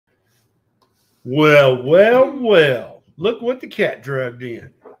Well, well, well. Look what the cat dragged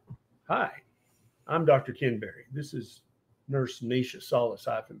in. Hi, I'm Dr. Ken Berry. This is Nurse Neisha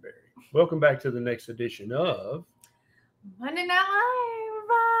Solace-Berry. Welcome back to the next edition of Monday Night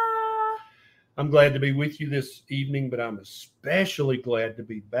Live. I'm glad to be with you this evening, but I'm especially glad to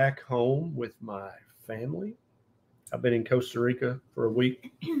be back home with my family. I've been in Costa Rica for a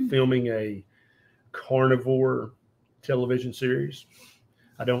week filming a Carnivore television series.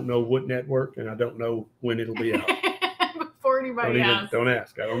 I don't know what network, and I don't know when it'll be out. Before anybody asks. Don't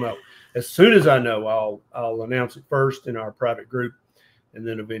ask. I don't know. As soon as I know, I'll announce it first in our private group, and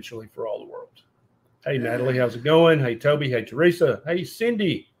then eventually for all the world. Hey, Natalie, how's it going? Hey, Toby. Hey, Teresa. Hey,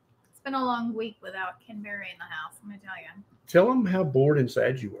 Cindy. It's been a long week without Ken Berry in the house, I'm going to tell you. Tell them how bored and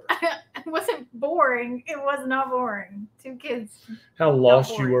sad you were. It wasn't boring. It was not boring. Two kids. How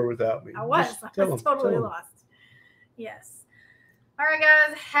lost you were without me. I was totally lost. Yes. All right,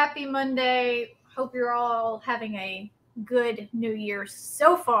 guys. Happy Monday. Hope you're all having a good New Year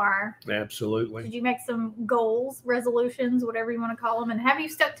so far. Absolutely. Did you make some goals, resolutions, whatever you want to call them, and have you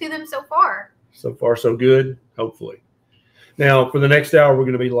stuck to them so far? So far, so good, hopefully. Now, for the next hour, we're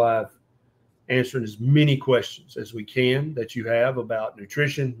going to be live answering as many questions as we can that you have about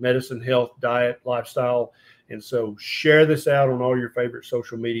nutrition, medicine, health, diet, lifestyle. And so share this out on all your favorite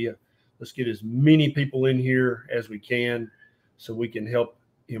social media. Let's get as many people in here as we can so we can help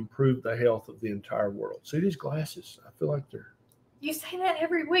improve the health of the entire world. See these glasses? I feel like they're... You say that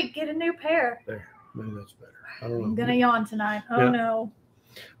every week. Get a new pair. There. Maybe that's better. I don't know. I'm going to yawn tonight. Oh, no.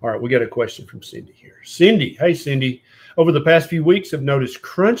 All right. We got a question from Cindy here. Cindy. Hey, Cindy. Over the past few weeks, I've noticed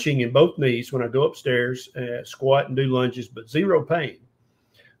crunching in both knees when I go upstairs, squat and do lunges, but zero pain.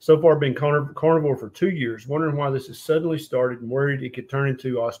 So far, been carnivore for 2 years, wondering why this has suddenly started and worried it could turn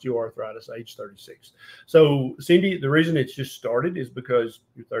into osteoarthritis, age 36. So, Cindy, the reason it's just started is because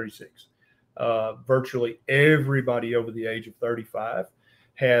you're 36. Virtually everybody over the age of 35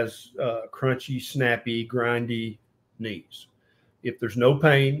 has crunchy, snappy, grindy knees. If there's no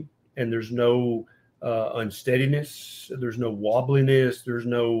pain and there's no unsteadiness, there's no wobbliness, there's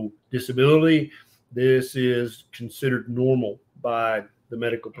no disability, this is considered normal by the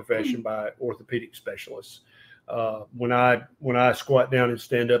medical profession, by orthopedic specialists. When I squat down and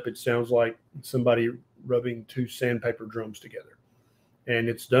stand up, it sounds like somebody rubbing two sandpaper drums together. And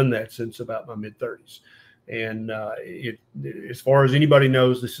it's done that since about my mid-30s. And as far as anybody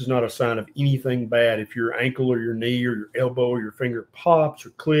knows, this is not a sign of anything bad. If your ankle or your knee or your elbow or your finger pops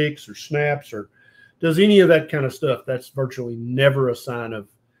or clicks or snaps or does any of that kind of stuff, that's virtually never a sign of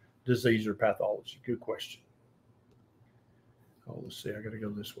disease or pathology. Good question. Oh, let's see. I got to go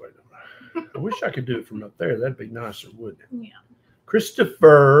this way, don't I? I wish I could do it from up there. That'd be nicer, wouldn't it? Yeah.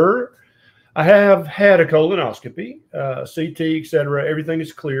 Christopher, I have had a colonoscopy, CT, etc. Everything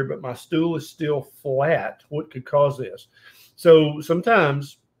is clear, but my stool is still flat. What could cause this? So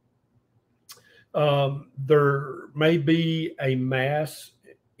sometimes there may be a mass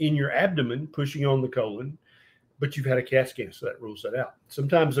in your abdomen pushing on the colon, but you've had a CAT scan, so that rules that out.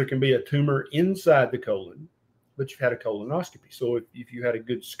 Sometimes there can be a tumor inside the colon, but you've had a colonoscopy. So if you had a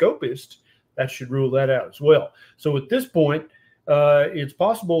good scopist, that should rule that out as well. So at this point, it's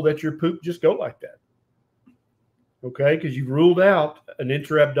possible that your poop just go like that. Okay, because you've ruled out an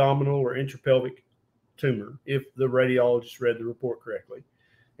intra-abdominal or intrapelvic tumor, if the radiologist read the report correctly,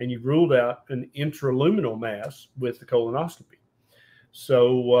 and you've ruled out an intraluminal mass with the colonoscopy.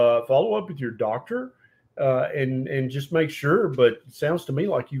 So follow up with your doctor and just make sure. But it sounds to me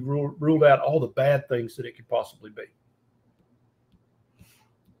like you ruled out all the bad things that it could possibly be.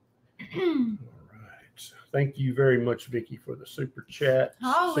 All right. Thank you very much, Vicky, for the super chat.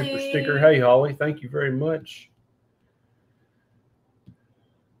 Holly. Super sticker. Hey, Holly. Thank you very much.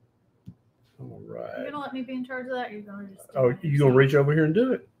 All right. You're going to let me be in charge of that? Or you're going to just you going to reach over here and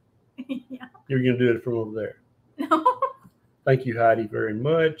do it? Yeah. You're going to do it from over there. No. Thank you, Heidi, very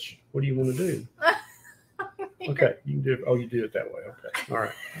much. What do you want to do? Okay, you can do it. Oh, you do it that way. Okay, all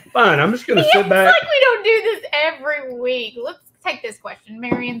right, fine. I'm just going to sit back. It's like we don't do this every week. Let's take this question.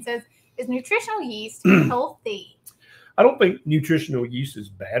 Marion says, "Is nutritional yeast healthy?" I don't think nutritional yeast is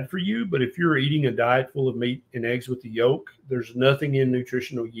bad for you, but if you're eating a diet full of meat and eggs with the yolk, there's nothing in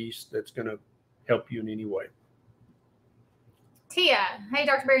nutritional yeast that's going to help you in any way. Tia, hey,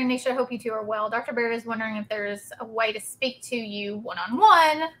 Dr. Berry and Neisha, hope you two are well. Dr. Berry is wondering if there's a way to speak to you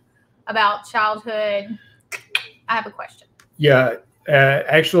one-on-one about childhood. I have a question. Yeah,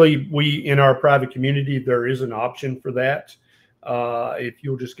 actually, in our private community, there is an option for that. If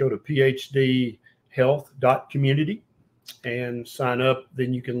you'll just go to phdhealth.community and sign up,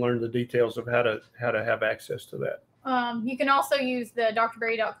 then you can learn the details of how to have access to that. You can also use the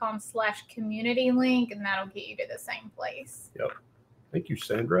drberry.com/community link, and that'll get you to the same place. Yep. Thank you,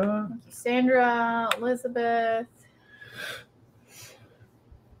 Sandra. Thank you, Sandra. Elizabeth.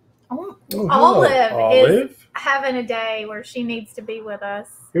 Oh, Olive is having a day where she needs to be with us.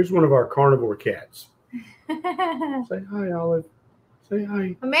 Here's one of our carnivore cats. Say hi, Olive. Say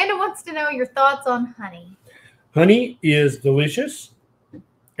hi. Amanda wants to know your thoughts on honey. Honey is delicious,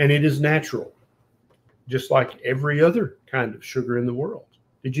 and it is natural, just like every other kind of sugar in the world.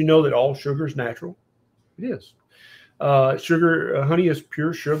 Did you know that all sugar is natural? It is. Honey is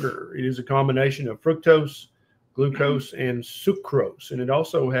pure sugar. It is a combination of fructose, glucose, and sucrose, and it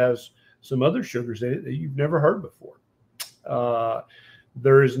also has some other sugars in it that you've never heard before.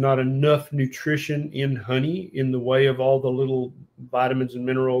 There is not enough nutrition in honey in the way of all the little vitamins and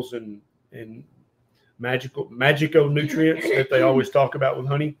minerals and magico nutrients that they always talk about with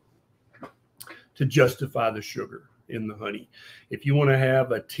honey to justify the sugar in the honey. If you want to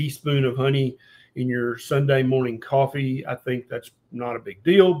have a teaspoon of honey in your Sunday morning coffee, I think that's not a big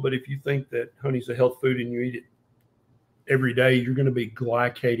deal. But if you think that honey's a health food and you eat it every day, you're going to be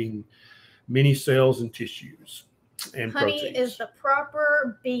glycating many cells and tissues and honey proteins. Is the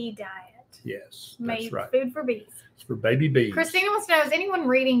proper bee diet. Yes, Made that's right. Food for bees. It's for baby bees. Christina wants to know, is anyone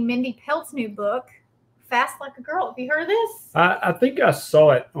reading Mindy Pelt's new book, Fast Like a Girl? Have you heard of this? I think I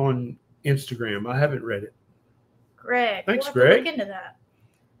saw it on Instagram. I haven't read it. Greg. Thanks, we'll Greg. Look into that.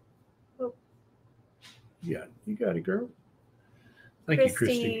 Yeah, you got it, girl. Thank you,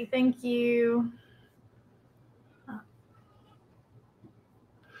 Christy. Thank you.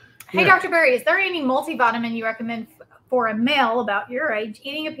 Hey, Yeah. Dr. Berry, is there any multivitamin you recommend for a male about your age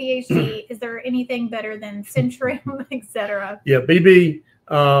eating a PhD? Is there anything better than Centrum, etc.? Yeah, BB.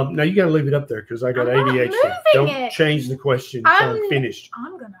 Now you got to leave it up there because I got ADHD. Don't change the question until I'm finished.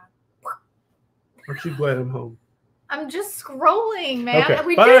 I'm gonna. Aren't you glad I'm home? I'm just scrolling, man. Okay,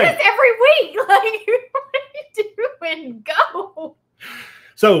 we fine. do this every week. Like, what are you doing? Go.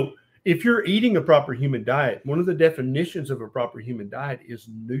 So, if you're eating a proper human diet, one of the definitions of a proper human diet is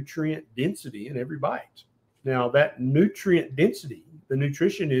nutrient density in every bite. Now, that nutrient density, the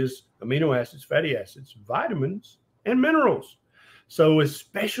nutrition is amino acids, fatty acids, vitamins, and minerals. So,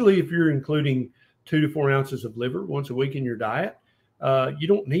 especially if you're including 2 to 4 ounces of liver once a week in your diet, you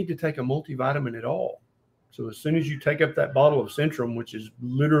don't need to take a multivitamin at all. So as soon as you take up that bottle of Centrum, which is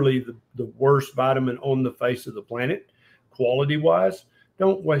literally the worst vitamin on the face of the planet, quality-wise,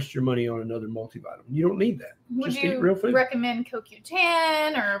 don't waste your money on another multivitamin. You don't need that. Would Just you eat real food. recommend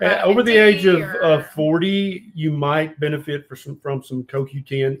CoQ10 or over the age of 40? 40, you might benefit from some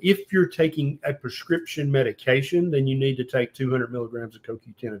CoQ10. If you're taking a prescription medication, then you need to take 200 milligrams of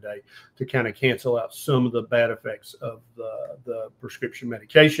CoQ10 a day to kind of cancel out some of the bad effects of the prescription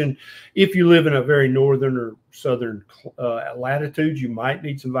medication. If you live in a very northern or southern latitude, you might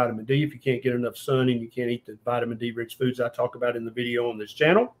need some vitamin D if you can't get enough sun and you can't eat the vitamin D rich foods I talk about in the video on this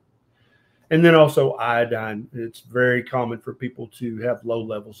channel. And then also iodine. It's very common for people to have low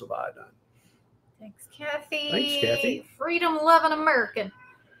levels of iodine. Thanks, Kathy. Thanks, Kathy. Freedom-loving American.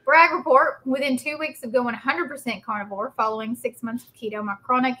 Brag report. Within 2 weeks of going 100% carnivore, following 6 months of keto, my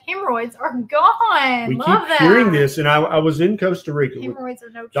chronic hemorrhoids are gone. We Love keep that. hearing this, and I was in Costa Rica Hemorrhoids are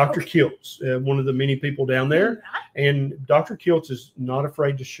no with Dr. joke. Kiltz, one of the many people down there. And Dr. Kiltz is not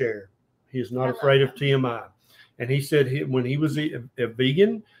afraid to share. He is not afraid of TMI. And he said when he was a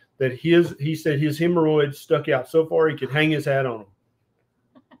vegan, that he said his hemorrhoids stuck out so far he could hang his hat on them.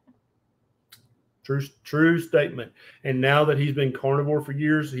 True statement. And now that he's been carnivore for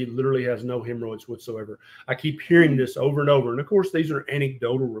years, he literally has no hemorrhoids whatsoever. I keep hearing this over and over. And of course, these are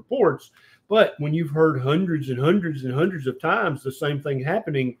anecdotal reports. But when you've heard hundreds and hundreds and hundreds of times the same thing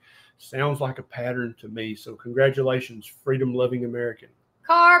happening, sounds like a pattern to me. So congratulations, freedom-loving American.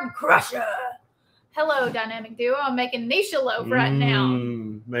 Carb crusher. Hello, dynamic duo. I'm making Neisha loaf right now.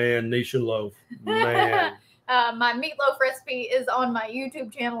 Man, Neisha loaf. Man. My meatloaf recipe is on my YouTube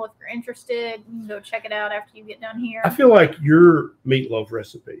channel. If you're interested, you can go check it out after you get done here. I feel like your meatloaf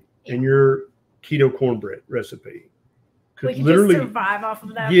recipe and your keto cornbread recipe could literally just survive off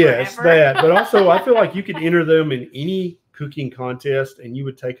of that. Yes, forever. that. But also, I feel like you could enter them in any cooking contest and you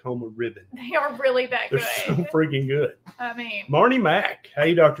would take home a ribbon. They are really that They're good. so freaking good. I mean, Marnie Mack.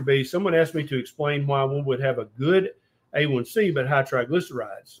 Hey, Dr. B. Someone asked me to explain why one would have a good A1C but high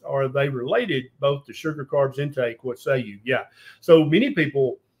triglycerides. Are they related both to sugar carbs intake? What say you? Yeah. So many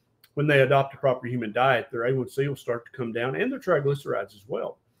people, when they adopt a proper human diet, their A1C will start to come down and their triglycerides as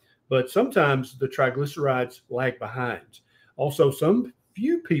well. But sometimes the triglycerides lag behind. Also, some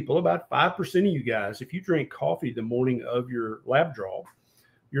few people, about 5% of you guys, if you drink coffee the morning of your lab draw,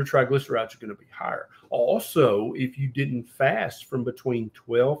 your triglycerides are going to be higher. Also, if you didn't fast from between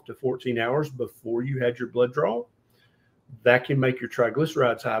 12 to 14 hours before you had your blood draw, that can make your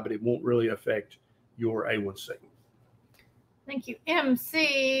triglycerides high, but it won't really affect your A1C. Thank you,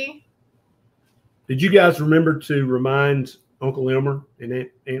 MC. Did you guys remember to remind Uncle Elmer and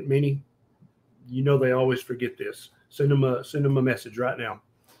Aunt Minnie? You know they always forget this. Send them a message right now.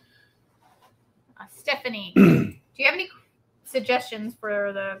 Stephanie, do you have any suggestions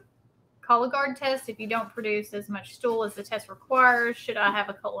for the Cologuard test? If you don't produce as much stool as the test requires, should I have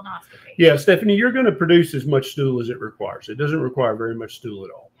a colonoscopy? Yeah, Stephanie, you're going to produce as much stool as it requires. It doesn't require very much stool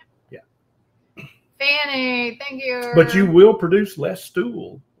at all. Yeah. Fanny, thank you. But you will produce less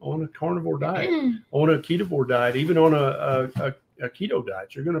stool on a carnivore diet, on a ketovore diet, even on a keto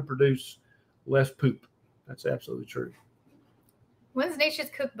diet. You're going to produce less poop. That's absolutely true. When's Neisha's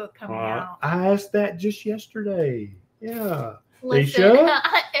cookbook coming out? I asked that just yesterday. Yeah. Listen, Neisha?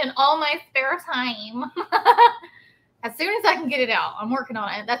 in all my spare time, as soon as I can get it out, I'm working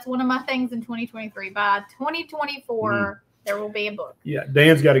on it. That's one of my things in 2023. By 2024, there will be a book. Yeah,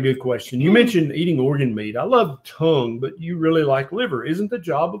 Dan's got a good question. You mentioned eating organ meat. I love tongue, but you really like liver. Isn't the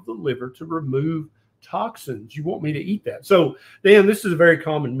job of the liver to remove toxins? You want me to eat that? So, Dan, this is a very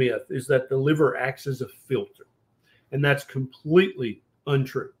common myth, is that the liver acts as a filter. And that's completely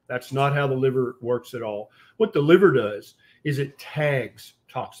untrue. That's not how the liver works at all. What the liver does is it tags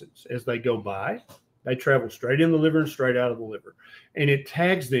toxins as they go by. They travel straight in the liver and straight out of the liver. And it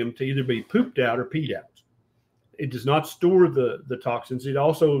tags them to either be pooped out or peed out. It does not store the toxins. It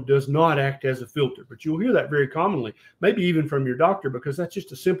also does not act as a filter. But you'll hear that very commonly, maybe even from your doctor, because that's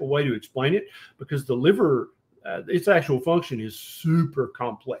just a simple way to explain it, because the liver, its actual function is super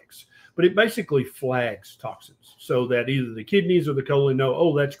complex. But it basically flags toxins so that either the kidneys or the colon know,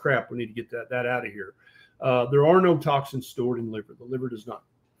 oh, that's crap, we need to get that out of here. There are no toxins stored in liver. The liver does not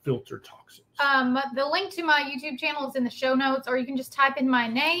filter toxins. The link to my YouTube channel is in the show notes, or you can just type in my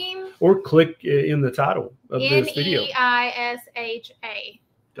name. Or click in the title of this video. Neisha.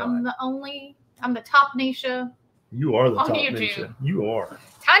 I'm the top Neisha. You are the on top YouTube. Neisha. You are.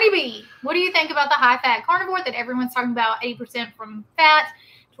 Tiny B, what do you think about the high-fat carnivore that everyone's talking about? 80% from fat,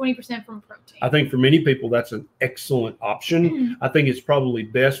 20% from protein. I think for many people, that's an excellent option. I think it's probably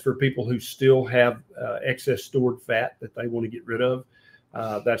best for people who still have excess stored fat that they want to get rid of.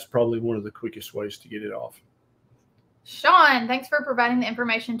 That's probably one of the quickest ways to get it off. Sean, thanks for providing the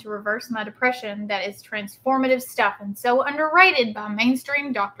information to reverse my depression. That is transformative stuff and so underrated by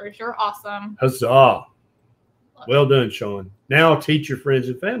mainstream doctors. You're awesome. Huzzah. Well done, Sean. Now teach your friends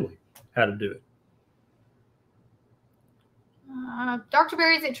and family how to do it. Dr.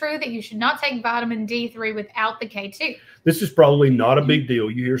 Berry, is it true that you should not take vitamin D3 without the K2? This is probably not a big deal.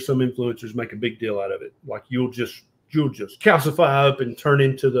 You hear some influencers make a big deal out of it. Like you'll just calcify up and turn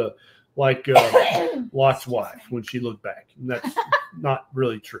into the Lot's wife when she looked back. And that's not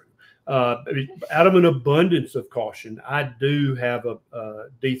really true. Out of an abundance of caution, I do have a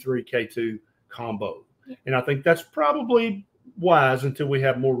D3 K2 combo. And I think that's probably wise until we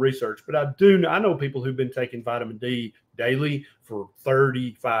have more research. But I know people who've been taking vitamin D daily for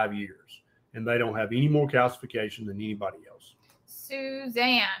 35 years, and they don't have any more calcification than anybody else.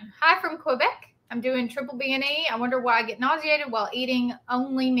 Suzanne, hi from Quebec. I'm doing triple B&E. I wonder why I get nauseated while eating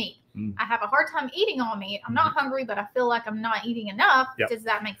only meat. I have a hard time eating all meat. I'm not hungry, but I feel like I'm not eating enough. Yep. Does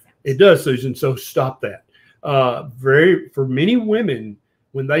that make sense? It does, Susan. So stop that. For many women,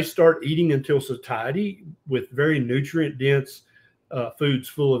 when they start eating until satiety with very nutrient-dense foods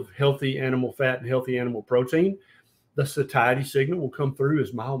full of healthy animal fat and healthy animal protein, the satiety signal will come through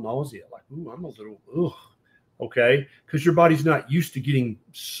as mild nausea. Like, ooh, I'm a little, ugh. Okay? Because your body's not used to getting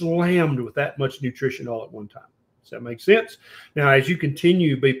slammed with that much nutrition all at one time. Does that make sense? Now, as you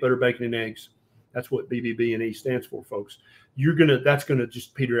continue beef, butter, bacon, and eggs, that's what BBB&E stands for, folks. That's gonna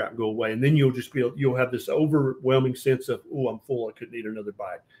just peter out and go away, and then you'll have this overwhelming sense of, oh, I'm full, I couldn't eat another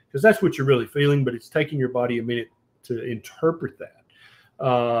bite, because that's what you're really feeling. But it's taking your body a minute to interpret that,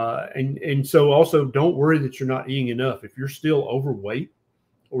 and so also don't worry that you're not eating enough. If you're still overweight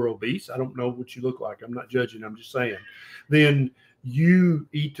or obese, I don't know what you look like. I'm not judging. I'm just saying. Then you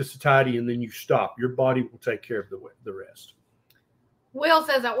eat to satiety and then you stop. Your body will take care of the rest. Will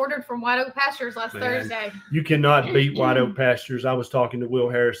says, I ordered from White Oak Pastures last Thursday. You cannot beat White Oak Pastures. I was talking to Will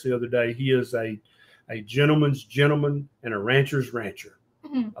Harris the other day. He is a gentleman's gentleman and a rancher's rancher.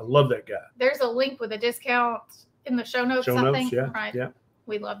 I love that guy. There's a link with a discount in the show notes. Yeah, right. Yeah.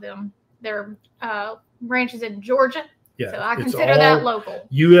 We love them. They're ranches in Georgia. Yeah, so I consider that local.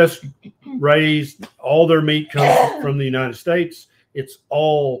 U.S. raised. All their meat comes from the United States. It's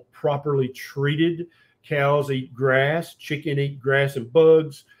all properly treated Cows eat grass, chicken eat grass and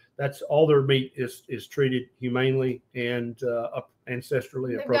bugs. That's all their meat is treated humanely and ancestrally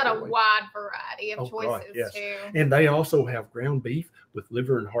They've appropriately. got a wide variety of choices too. And they also have ground beef with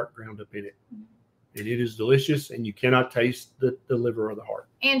liver and heart ground up in it. And it is delicious, and you cannot taste the liver or the heart.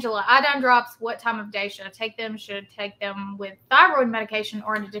 Angela, iodine drops, what time of day should I take them? Should I take them with thyroid medication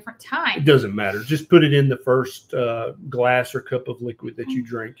or at a different time? It doesn't matter. Just put it in the first glass or cup of liquid that you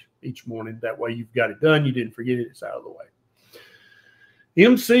drink each morning. That way you've got it done. You didn't forget it. It's out of the way.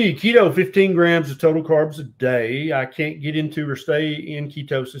 MC, keto, 15 grams of total carbs a day. I can't get into or stay in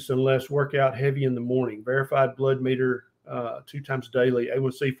ketosis unless workout heavy in the morning. Verified blood meter 2 times daily.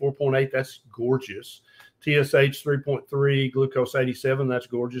 A1C 4.8, that's gorgeous. TSH 3.3, glucose 87, that's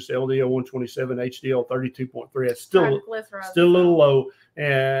gorgeous. LDL 127, HDL 32.3, that's still a little low.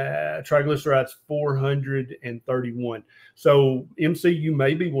 Triglycerides 431. So MC, you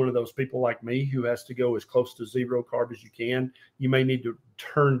may be one of those people like me who has to go as close to zero carb as you can. You may need to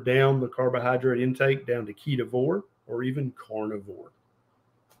turn down the carbohydrate intake down to Ketovore or even Carnivore.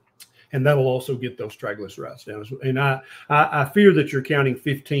 And that'll also get those triglycerides down. And I fear that you're counting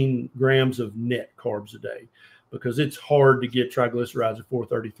 15 grams of net carbs a day, because it's hard to get triglycerides at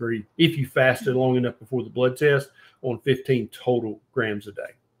 433 if you fasted long enough before the blood test on 15 total grams a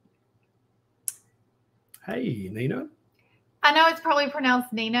day. Hey, Nina. I know it's probably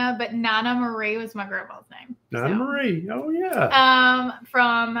pronounced Nina, but Nana Marie was my grandma's name. Nana Marie. Oh, yeah.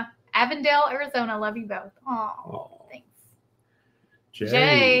 From Avondale, Arizona. Love you both. Oh, thanks.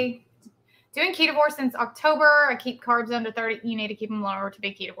 Jay. Doing Ketovore since October. I keep carbs under 30. You need to keep them lower to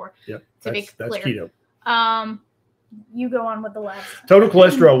be Ketovore. Yep. That's keto. You go on with the last. Total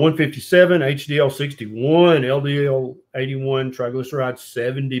cholesterol 157, HDL 61, LDL 81, triglycerides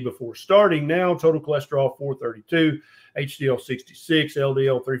 70 before starting. Now total cholesterol 432, HDL 66,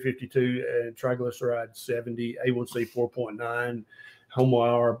 LDL 352, and triglycerides 70, A1C 4.9,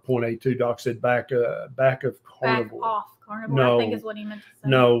 HOMO-IR 0.82. Doc said back of Carnivore. Back off. Carnivore, no, I think is what he meant to say.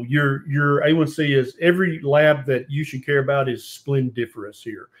 No, your A1C is, every lab that you should care about is splendiferous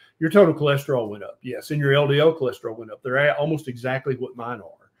here. Your total cholesterol went up, yes, and your LDL cholesterol went up. They're almost exactly what mine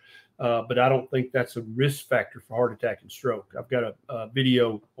are, but I don't think that's a risk factor for heart attack and stroke. I've got a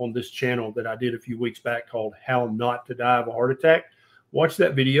video on this channel that I did a few weeks back called How Not to Die of a Heart Attack. Watch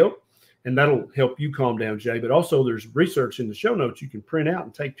that video, and that'll help you calm down, Jay. But also there's research in the show notes you can print out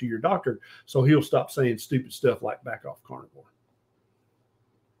and take to your doctor so he'll stop saying stupid stuff like back off carnivore.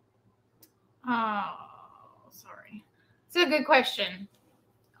 Oh, sorry. It's a good question.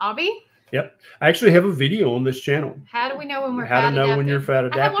 Abby? Yep. I actually have a video on this channel. How do we know when we're fat adapted? How to know when you're fat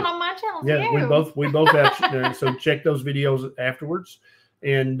adapted. I have one on my channel yeah, too. we both have. So check those videos afterwards.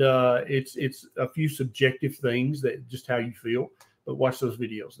 And it's a few subjective things that just how you feel. But watch those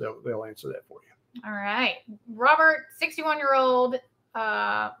videos. They'll answer that for you. All right. Robert, 61-year-old.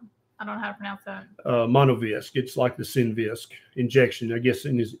 I don't know how to pronounce that. Monovisc. It's like the Synvisc injection, I guess,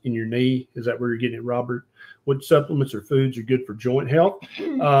 in your knee. Is that where you're getting it, Robert? What supplements or foods are good for joint health?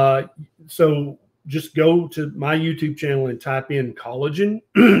 So just go to my YouTube channel and type in collagen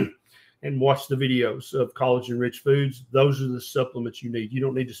and watch the videos of collagen-rich foods. Those are the supplements you need. You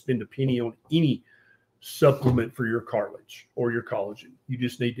don't need to spend a penny on any supplement for your cartilage or your collagen. You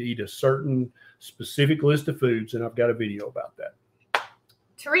just need to eat a certain specific list of foods, and I've got a video about that.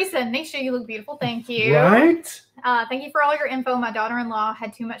 Teresa, Neisha, you look beautiful. Thank you. Right? Thank you for all your info. My daughter-in-law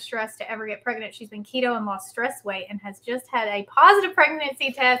had too much stress to ever get pregnant. She's been keto and lost stress weight and has just had a positive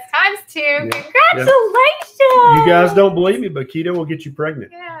pregnancy test ×2. Yeah. Congratulations. Yeah. You guys don't believe me, but keto will get you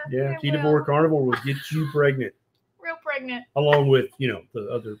pregnant. Yeah. Ketovore Carnivore will get you pregnant. Real pregnant. Along with, the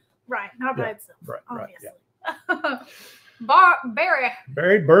other. Right. Not by itself. Right. Obviously. Yeah.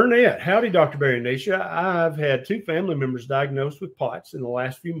 Barry Burnett. Howdy, Dr. Barry and Neisha. I've had 2 family members diagnosed with POTS in the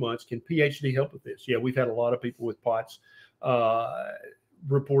last few months. Can PhD help with this? Yeah, we've had a lot of people with POTS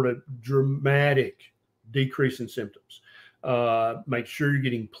report a dramatic decrease in symptoms. Make sure you're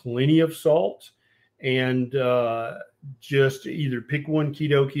getting plenty of salt, and just either pick one,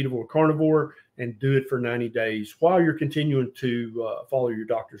 keto, ketovore, carnivore, and do it for 90 days while you're continuing to follow your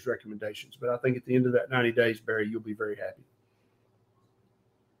doctor's recommendations. But I think at the end of that 90 days, Barry, you'll be very happy.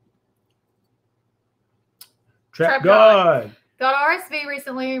 Trap God. Got RSV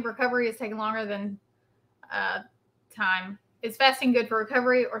recently. Recovery is taking longer than time. Is fasting good for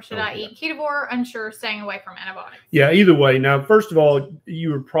recovery, or should I eat Ketovore? Unsure, staying away from antibiotics. Yeah, either way. Now, first of all,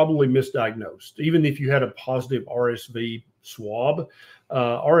 you were probably misdiagnosed. Even if you had a positive RSV swab.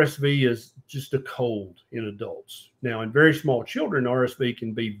 RSV is just a cold in adults. Now, in very small children, RSV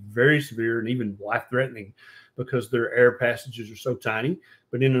can be very severe and even life-threatening because their air passages are so tiny.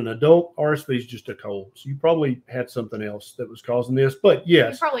 But in an adult, RSV is just a cold. So you probably had something else that was causing this. But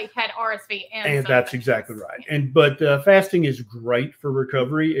yes, you probably had RSV and that's exactly right. And but fasting is great for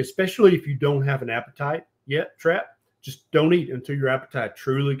recovery, especially if you don't have an appetite yet trapped. Just don't eat until your appetite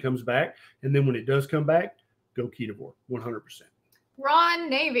truly comes back. And then when it does come back, go Ketovore, 100%. Ron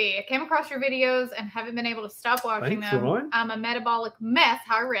Navy, I came across your videos and haven't been able to stop watching them. Ron. I'm a metabolic mess,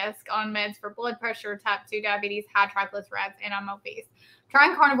 high risk, on meds for blood pressure, type 2 diabetes, high triglycerides, and I'm obese.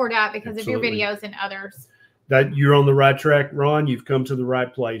 Trying carnivore diet because of your videos and others. That you're on the right track, Ron. You've come to the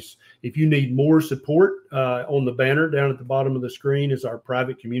right place. If you need more support, on the banner down at the bottom of the screen is our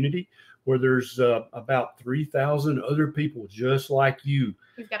private community where there's about 3,000 other people just like you.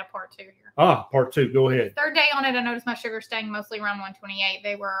 He's got a part 2 here. Part 2. Go ahead. Third day on it, I noticed my sugar staying mostly around 128.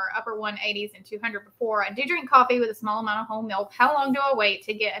 They were upper 180s and 200 before. I do drink coffee with a small amount of whole milk. How long do I wait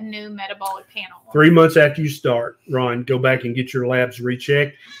to get a new metabolic panel? 3 months after you start, Ron, go back and get your labs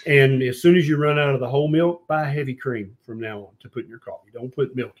rechecked. And as soon as you run out of the whole milk, buy heavy cream from now on to put in your coffee. Don't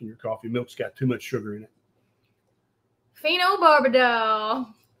put milk in your coffee. Milk's got too much sugar in it.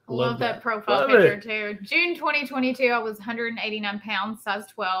 Phenobarbital. Love that profile picture too. June 2022, I was 189 pounds, size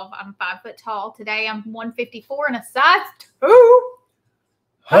 12. I'm 5 foot tall. Today, I'm 154 and a size 2.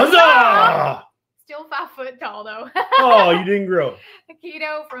 Huzzah! Still 5 foot tall though. Oh, you didn't grow.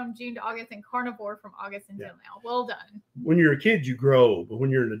 Keto from June to August and carnivore from August until now. Well done. When you're a kid, you grow, but when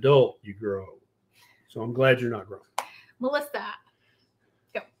you're an adult, you grow. So I'm glad you're not growing. Melissa,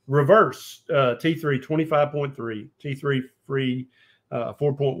 go. Reverse T3 25.3, T3 free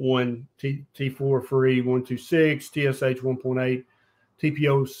 4.1, T4 free 126, TSH 1.8,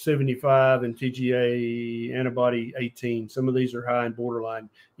 TPO 75, and TGA antibody 18. Some of these are high and borderline.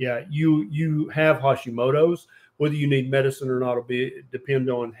 Yeah, you have Hashimoto's. Whether you need medicine or not will depend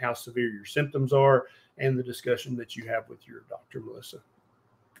on how severe your symptoms are and the discussion that you have with your doctor, Melissa.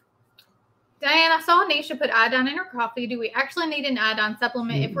 Diane, I saw Neisha put iodine in her coffee. Do we actually need an iodine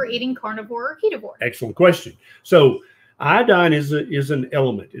supplement if we're eating carnivore or ketovore? Excellent question. So iodine is an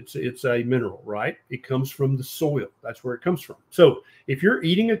element. It's a mineral, right? It comes from the soil. That's where it comes from. So if you're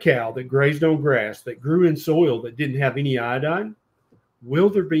eating a cow that grazed on grass that grew in soil that didn't have any iodine,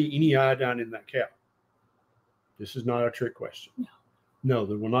 will there be any iodine in that cow? This is not a trick question. No,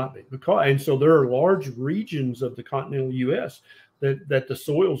 there will not be. And so there are large regions of the continental U.S. that the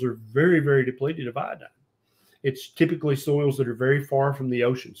soils are very, very depleted of iodine. It's typically soils that are very far from the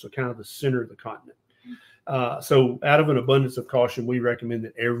ocean, so kind of the center of the continent. So out of an abundance of caution, we recommend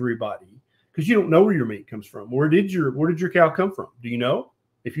that everybody, because you don't know where your meat comes from. Where did your cow come from? Do you know?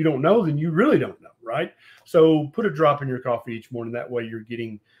 If you don't know, then you really don't know, right? So put a drop in your coffee each morning. That way you're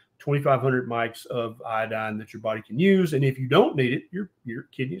getting 2,500 mics of iodine that your body can use. And if you don't need it, your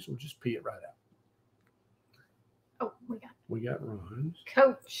kidneys will just pee it right out. Oh, we got Ron.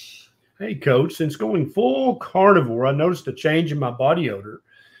 Coach. Hey, Coach. Since going full carnivore, I noticed a change in my body odor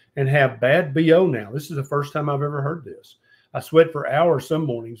and have bad BO now. This is the first time I've ever heard this. I sweat for hours some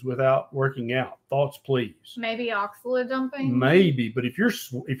mornings without working out. Thoughts, please. Maybe oxalate dumping? Maybe, but if you're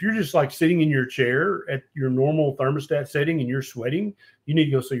just like sitting in your chair at your normal thermostat setting and you're sweating, you need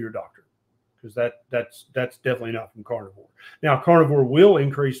to go see your doctor because that's definitely not from carnivore. Now, carnivore will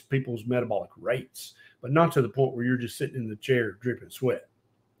increase people's metabolic rates, but not to the point where you're just sitting in the chair dripping sweat.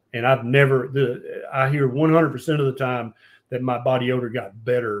 And I hear 100% of the time that my body odor got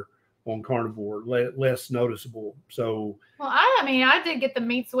better on carnivore, less noticeable. So, well, I did get the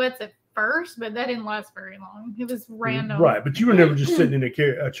meat sweats at first, but that didn't last very long. It was random. Right, but you were never just sitting in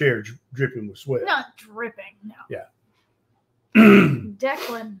a chair dripping with sweat. Not dripping, no. Yeah.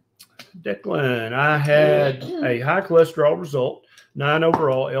 Declan, I had a high cholesterol result, 9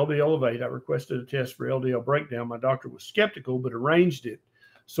 overall, LDL of 8. I requested a test for LDL breakdown. My doctor was skeptical, but arranged it,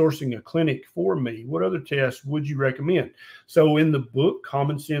 sourcing a clinic for me. What other tests would you recommend? So in the book,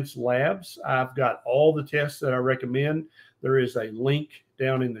 Common Sense Labs, I've got all the tests that I recommend. There is a link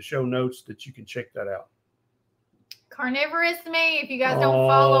down in the show notes that you can check that out. Carnivorous Me. If you guys don't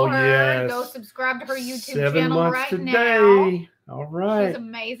follow her, go subscribe to her YouTube 7 channel months right today. now. All right. She's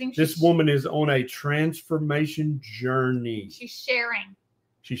amazing. This woman is on a transformation journey. She's sharing.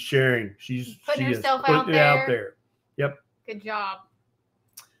 She's putting herself putting out it there. Out there. Yep. Good job.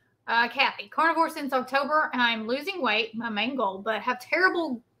 Kathy, carnivore since October, and I'm losing weight, my main goal, but have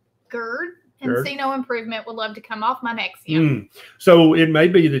terrible GERD and see no improvement. Would love to come off my Nexium. So it may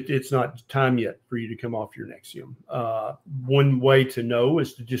be that it's not time yet for you to come off your Nexium. One way to know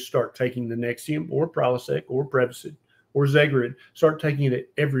is to just start taking the Nexium or Prilosec or Prevacid or Zegrid, start taking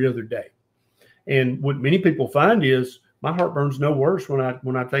it every other day. And what many people find is my heartburn's no worse when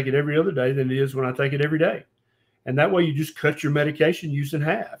I take it every other day than it is when I take it every day. And that way you just cut your medication use in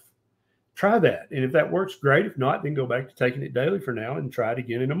half. Try that. And if that works, great. If not, then go back to taking it daily for now and try it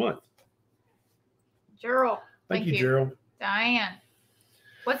again in a month. Gerald. Thank you, Gerald. Diane.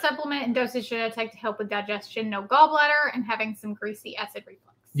 What supplement and dosage should I take to help with digestion, no gallbladder, and having some greasy acid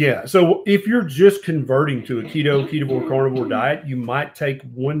reflux? Yeah. So if you're just converting to a ketovore, carnivore diet, you might take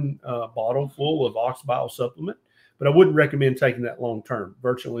one bottle full of oxbile supplement, but I wouldn't recommend taking that long term.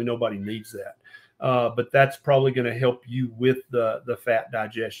 Virtually nobody needs that. But that's probably going to help you with the fat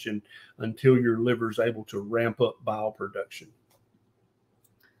digestion until your liver is able to ramp up bile production.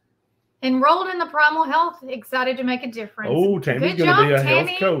 Enrolled in the Primal Health, excited to make a difference. Oh, Tammy's going to be a health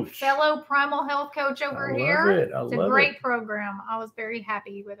coach. Fellow Primal Health coach over here. It's a great program. I was very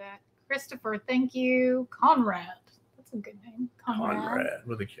happy with it. Christopher, thank you. Conrad. That's a good name. Conrad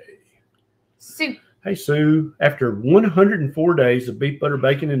with a K. Sue. Hey, Sue. After 104 days of beef, butter,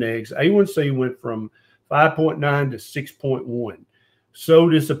 bacon, and eggs, A1C went from 5.9 to 6.1. So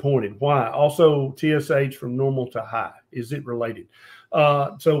disappointed. Why? Also, TSH from normal to high. Is it related?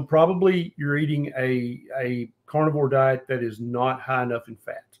 So probably you're eating a carnivore diet that is not high enough in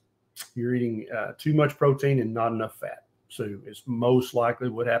fat. You're eating too much protein and not enough fat. So it's most likely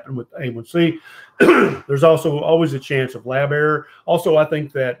what happened with A1C. There's also always a chance of lab error. Also, I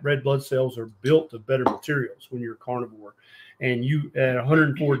think that red blood cells are built of better materials when you're carnivore. And you, at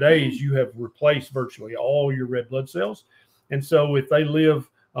 104 days, you have replaced virtually all your red blood cells. And so if they live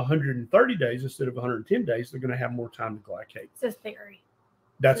 130 days instead of 110 days, they're going to have more time to glycate. It's a theory.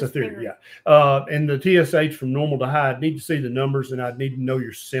 That's a theory, yeah. And the TSH from normal to high, I'd need to see the numbers and I'd need to know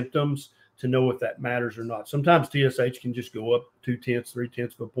your symptoms to know if that matters or not. Sometimes TSH can just go up 0.2,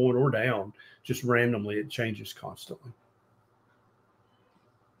 0.3 of a point or down just randomly. It changes constantly.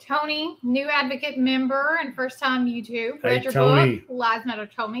 Tony, new advocate member and first time YouTube. Hey, read your Tony. book, Lies Matter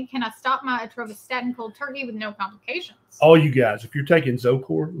told me. Can I stop my atorvastatin cold turkey with no complications? All you guys, if you're taking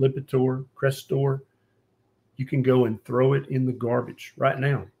Zocor, Lipitor, Crestor, you can go and throw it in the garbage right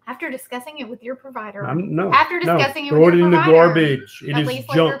now. After discussing it with your provider. Throw it in the garbage. It At is least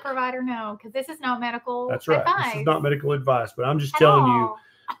junk. let your provider know, because this is not medical That's right. advice. This is not medical advice, but I'm just telling you,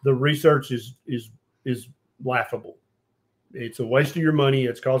 the research is laughable. It's a waste of your money.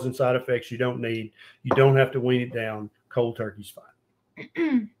 It's causing side effects you don't need. You don't have to wean it down. Cold turkey's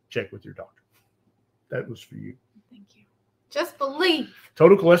fine. Check with your doctor. That was for you. Thank you. Just believe.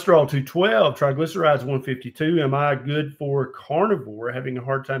 Total cholesterol 212, triglycerides 152. Am I good for carnivore? Having a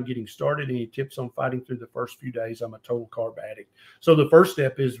hard time getting started. Any tips on fighting through the first few days? I'm a total carb addict. So the first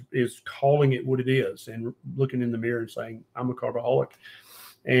step is calling it what it is and looking in the mirror and saying, I'm a carboholic.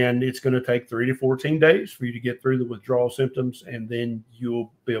 And it's going to take 3 to 14 days for you to get through the withdrawal symptoms, and then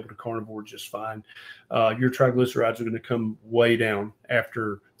you'll be able to carnivore just fine. Your triglycerides are going to come way down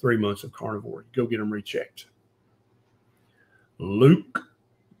after 3 months of carnivore. Go get them rechecked. Luke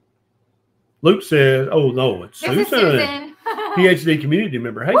says, oh, no, it's Susan. PhD community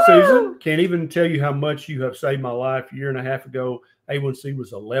member. Hey, woo! Susan, can't even tell you how much you have saved my life. A year and a half ago, A1C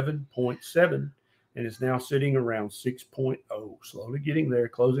was 11.7. and is now sitting around 6.0. Slowly getting there.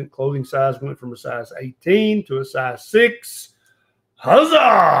 Clothing size went from a size 18 to a size 6.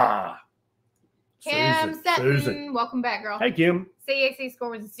 Huzzah! Kim Sutton, welcome back, girl. Hey, Kim. CXC score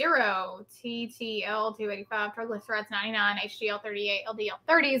was 0, TTL 285, triglycerides 99, HDL 38, LDL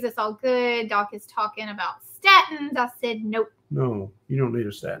 30. Is this all good? Doc is talking about statins. I said nope. No, you don't need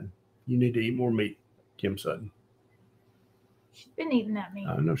a statin. You need to eat more meat, Kim Sutton. She's been eating that meat.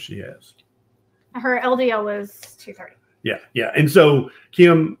 I know she has. Her LDL was 230. Yeah. And so,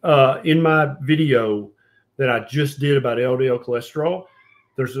 Kim, in my video that I just did about LDL cholesterol,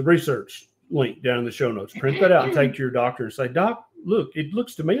 there's a research link down in the show notes. Print that out and take to your doctor and say, Doc, look, it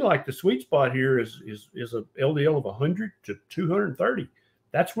looks to me like the sweet spot here is a LDL of 100 to 230.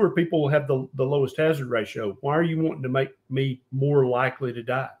 That's where people have the lowest hazard ratio. Why are you wanting to make me more likely to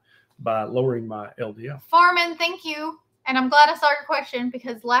die by lowering my LDL? Farman, thank you. And I'm glad I saw your question,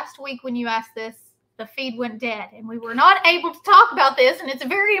 because last week when you asked this, the feed went dead and we were not able to talk about this, and it's a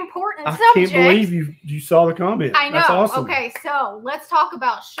very important subject. I can't believe you saw the comment. I know. That's awesome. Okay, so let's talk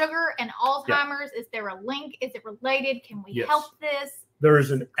about sugar and Alzheimer's. Yeah. Is there a link? Is it related? Can we help this? There is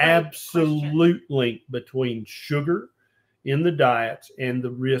an absolute link between sugar in the diet and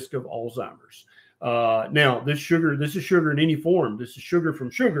the risk of Alzheimer's. Now, this is sugar in any form. This is sugar from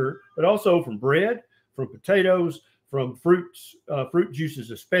sugar, but also from bread, from potatoes, from fruits, fruit juices,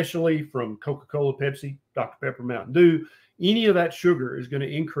 especially from Coca-Cola, Pepsi, Dr. Pepper, Mountain Dew. Any of that sugar is going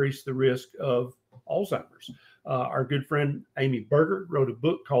to increase the risk of Alzheimer's. Our good friend Amy Berger wrote a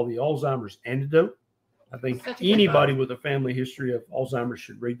book called The Alzheimer's Antidote. I think anybody with a family history of Alzheimer's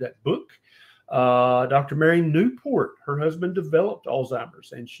should read that book. Dr. Mary Newport, her husband developed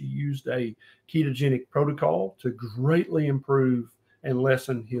Alzheimer's, and she used a ketogenic protocol to greatly improve and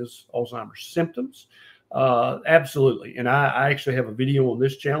lessen his Alzheimer's symptoms. Absolutely. And I actually have a video on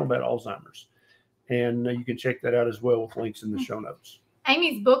this channel about Alzheimer's, and you can check that out as well with links in the show notes.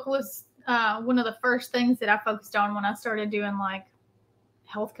 Amy's book was one of the first things that I focused on when I started doing like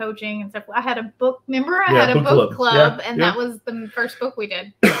health coaching and stuff. I had a book, remember? I had a book club, and that was the first book we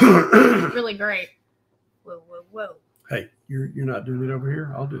did. Really great. Whoa, whoa, whoa. Hey, you're not doing it over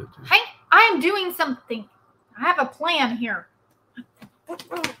here? I'll do it too. Hey, I am doing something. I have a plan here.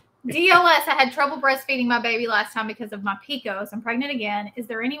 DLS, I had trouble breastfeeding my baby last time because of my PCOS. I'm pregnant again. Is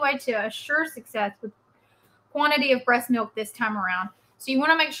there any way to assure success with quantity of breast milk this time around? So you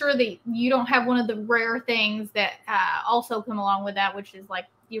want to make sure that you don't have one of the rare things that also come along with that, which is like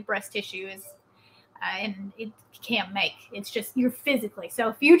your breast tissue is, and it can't make. It's just you're physically. So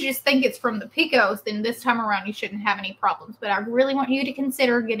if you just think it's from the PCOS, then this time around you shouldn't have any problems. But I really want you to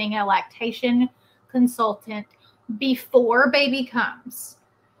consider getting a lactation consultant before baby comes.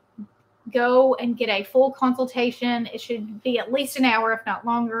 Go and get a full consultation. It should be at least an hour, if not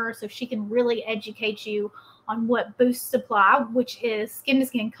longer, so she can really educate you on what boosts supply, which is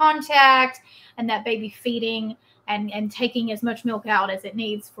skin-to-skin contact and that baby feeding and taking as much milk out as it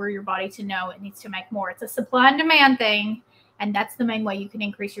needs for your body to know it needs to make more. It's a supply and demand thing, and that's the main way you can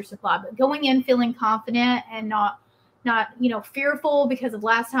increase your supply. But going in feeling confident and not fearful because of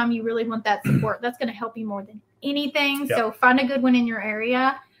last time, you really want that support. That's going to help you more than anything. Yep. So find a good one in your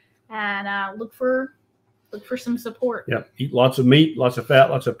area and look for some support. Yeah, eat lots of meat, lots of fat,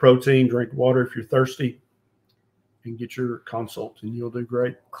 lots of protein. Drink water if you're thirsty, and get your consult, and you'll do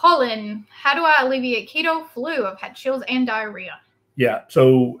great. Colin, how do I alleviate keto flu? I've had chills and diarrhea. Yeah,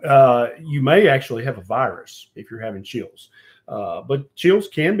 so you may actually have a virus if you're having chills. But chills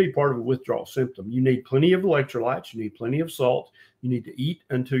can be part of a withdrawal symptom. You need plenty of electrolytes. You need plenty of salt. You need to eat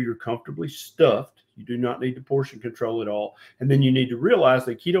until you're comfortably stuffed. You do not need to portion control at all. And then you need to realize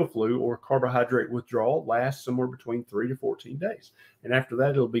that keto flu or carbohydrate withdrawal lasts somewhere between 3 to 14 days. And after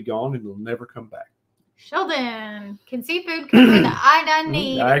that, it'll be gone and it'll never come back. Sheldon, can seafood contain the iodine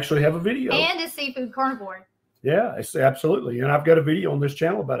need? I actually have a video. And is seafood carnivore? Yeah, it's absolutely. And I've got a video on this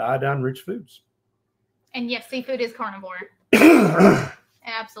channel about iodine-rich foods. And yes, seafood is carnivore. It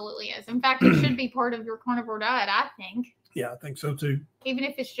absolutely is. In fact, it should be part of your carnivore diet, I think. Yeah, I think so too. Even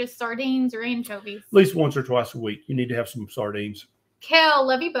if it's just sardines or anchovies. At least once or twice a week, you need to have some sardines. Kel,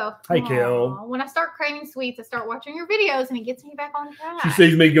 love you both. Hey, Kel. When I start craving sweets, I start watching your videos and it gets me back on track. She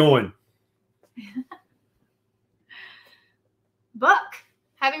sees me going. Buck,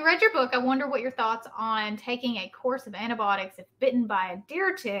 having read your book, I wonder what your thoughts on taking a course of antibiotics if bitten by a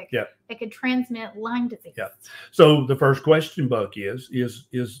deer tick that could transmit Lyme disease. Yeah. So the first question, Buck, is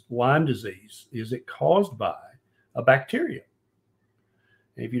Lyme disease, is it caused by a bacteria?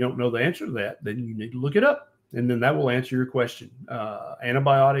 And if you don't know the answer to that, then you need to look it up, and then that will answer your question.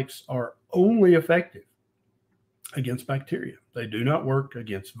 Antibiotics are only effective against bacteria. They do not work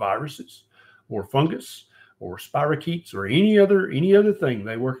against viruses or fungus or spirochetes or any other thing.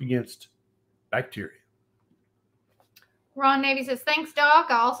 They work against bacteria. Ron Navy says, thanks, Doc.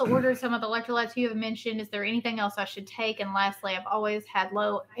 I also ordered some of the electrolytes you have mentioned. Is there anything else I should take? And lastly, I've always had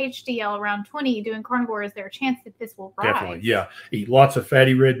low HDL around 20. Doing carnivore, is there a chance that this will rise? Definitely, yeah. Eat lots of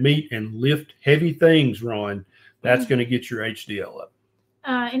fatty red meat and lift heavy things, Ron. That's going to get your HDL up.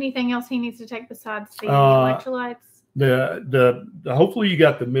 Anything else he needs to take besides the electrolytes? The hopefully you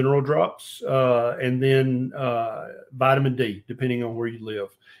got the mineral drops and then vitamin D, depending on where you live,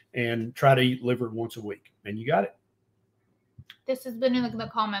 and try to eat liver once a week, and you got it. This has been in the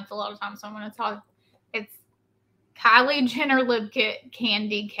comments a lot of times, so I'm going to talk. It's Kylie Jenner lip kit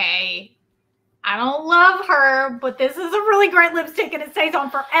Candy K. I don't love her, but this is a really great lipstick, and it stays on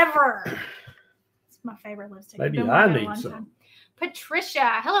forever. It's my favorite lipstick. Maybe I need some.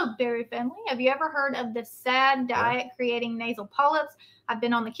 Patricia, hello, Berry family. Have you ever heard of the SAD diet creating nasal polyps? I've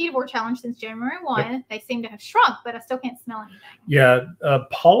been on the Ketovore challenge since January 1. Yep. They seem to have shrunk, but I still can't smell anything. Yeah,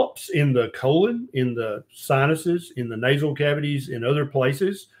 polyps in the colon, in the sinuses, in the nasal cavities, in other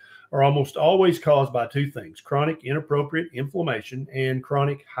places are almost always caused by two things: chronic inappropriate inflammation and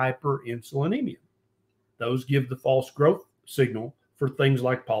chronic hyperinsulinemia. Those give the false growth signal for things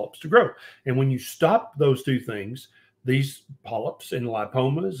like polyps to grow. And when you stop those two things, these polyps and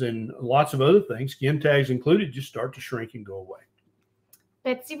lipomas and lots of other things, skin tags included, just start to shrink and go away.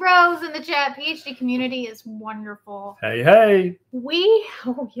 Betsy Rose in the chat. PhD community is wonderful. Hey, hey.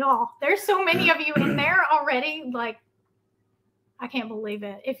 Y'all, there's so many of you in there already. Like, I can't believe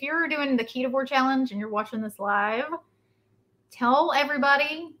it. If you're doing the Ketovore challenge and you're watching this live, tell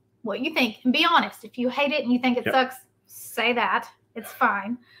everybody what you think and be honest. If you hate it and you think it sucks, say that. It's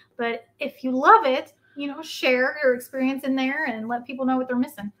fine. But if you love it, share your experience in there and let people know what they're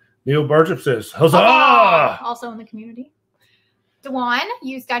missing. Neil Burchip says, huzzah! Also in the community. Dewan,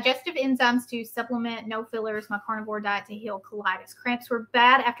 use digestive enzymes to supplement no fillers my carnivore diet to heal colitis. Cramps were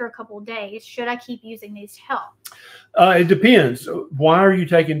bad after a couple of days. Should I keep using these to help? It depends. Why are you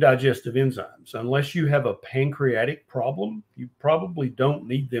taking digestive enzymes? Unless you have a pancreatic problem, you probably don't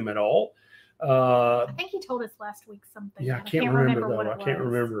need them at all. I think he told us last week something. Yeah, I can't remember though. I can't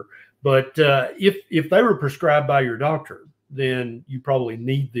remember. But if they were prescribed by your doctor, then you probably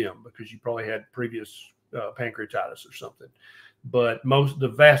need them because you probably had previous pancreatitis or something. But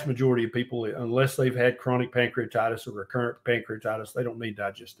the vast majority of people, unless they've had chronic pancreatitis or recurrent pancreatitis, they don't need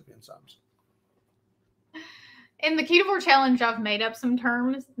digestive enzymes. In the Ketovore challenge, I've made up some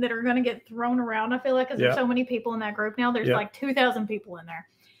terms that are going to get thrown around, I feel like, because there's so many people in that group now. There's like 2,000 people in there.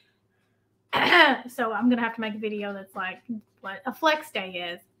 So I'm going to have to make a video that's like what a flex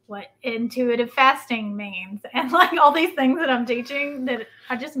day is, what intuitive fasting means, and like all these things that I'm teaching that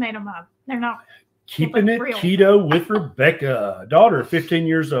I just made them up. They're not. Keeping it real. Keto with Rebecca. Daughter, 15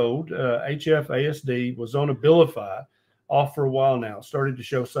 years old, HFASD, was on Abilify, off for a while now. Started to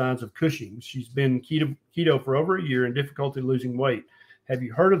show signs of Cushing's. She's been keto for over a year and difficulty losing weight. Have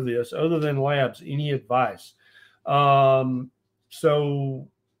you heard of this? Other than labs, any advice?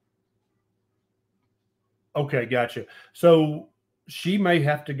 Okay, gotcha. So she may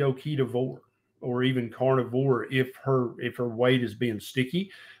have to go Ketovore or even Carnivore if her weight is being sticky.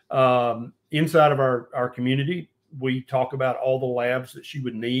 Inside of our community, we talk about all the labs that she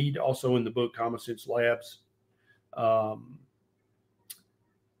would need. Also in the book, Common Sense Labs.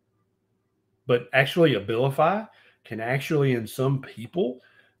 But actually, Abilify can actually, in some people,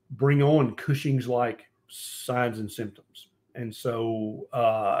 bring on Cushing's-like signs and symptoms. And so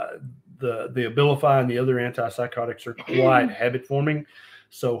the Abilify and the other antipsychotics are quite habit-forming.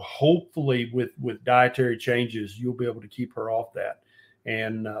 So hopefully with dietary changes, you'll be able to keep her off that.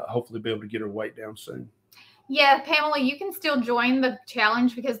 And hopefully be able to get her weight down soon. Yeah, Pamela, you can still join the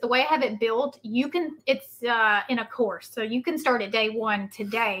challenge because the way I have it built, it's in a course. So you can start at day 1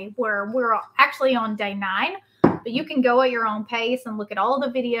 today, where we're actually on day 9, but you can go at your own pace and look at all the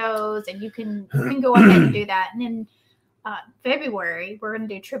videos, and you can go ahead and do that. And in February, we're going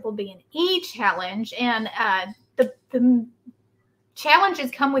to do Triple B and E challenge, and the challenges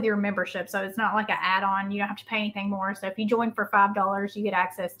come with your membership, so it's not like an add-on. You don't have to pay anything more. So if you join for $5, you get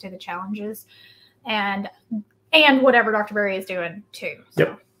access to the challenges and whatever Dr. Berry is doing too. So.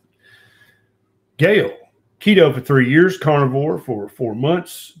 Yep. Gail, keto for 3 years, carnivore for 4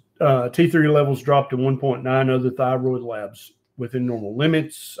 months. T3 levels dropped to 1.9. Other thyroid labs within normal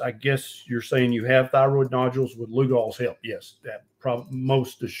limits. I guess you're saying you have thyroid nodules. Would Lugol's help? Yes, that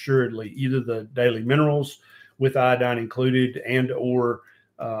most assuredly. Either the daily minerals with iodine included and or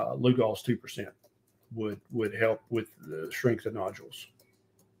Lugol's 2% would help with the shrink the nodules.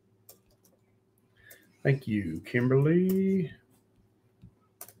 Thank you, Kimberly.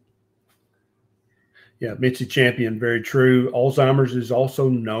 Yeah, Mitzi Champion, very true. Alzheimer's is also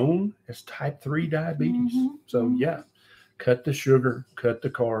known as type 3 diabetes. So yeah, cut the sugar, cut the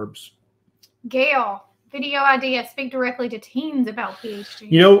carbs. Gail, video idea, speak directly to teens about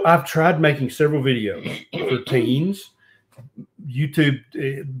PhD. You know, I've tried making several videos for teens. YouTube,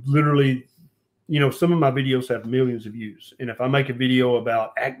 literally, you know, some of my videos have millions of views. And if I make a video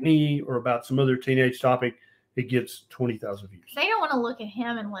about acne or about some other teenage topic, it gets 20,000 views. They don't want to look at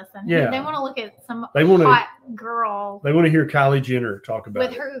him and listen. Yeah. They want to look at some hot girl. They want to hear Kylie Jenner talk about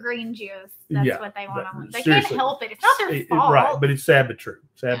with her green juice. That's what they want to look. They can't help it. It's not their fault. Right, but it's sad but true.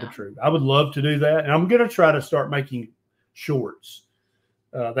 Sad but true. I would love to do that. And I'm going to try to start making shorts.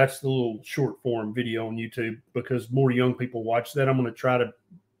 That's the little short form video on YouTube because more young people watch that. I'm going to try to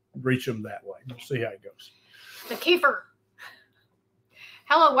reach them that way. We'll see how it goes. The Kiefer.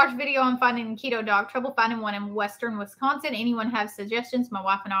 Hello, watch video on finding a keto dog. Trouble finding one in Western Wisconsin. Anyone have suggestions? My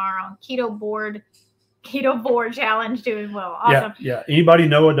wife and I are on Ketovore challenge doing well. Awesome. Yeah. Anybody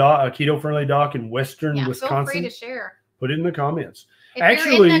know a keto-friendly doc in Western Wisconsin? Feel free to share. Put it in the comments. If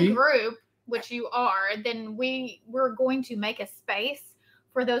you're in the group, which you are, then we're going to make a space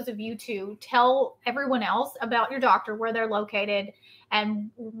for those of you to tell everyone else about your doctor, where they're located, and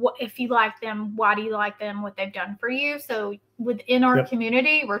if you like them, why do you like them, what they've done for you. So within our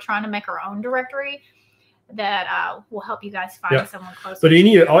community, we're trying to make our own directory that will help you guys find someone close. But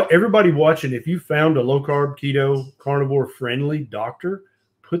everybody watching, if you found a low-carb, keto, carnivore-friendly doctor,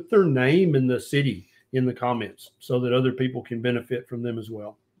 put their name in the city in the comments so that other people can benefit from them as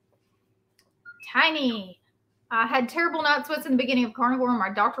well. Tiny. I had terrible night sweats in the beginning of carnivore. My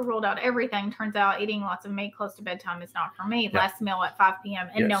doctor ruled out everything. Turns out eating lots of meat close to bedtime is not for me. Last meal at 5 p.m.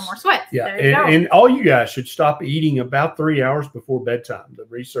 and no more sweats. Yeah, and all you guys should stop eating about 3 hours before bedtime. The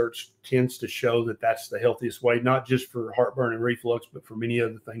research tends to show that that's the healthiest way, not just for heartburn and reflux, but for many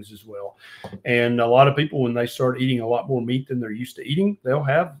other things as well. And a lot of people, when they start eating a lot more meat than they're used to eating, they'll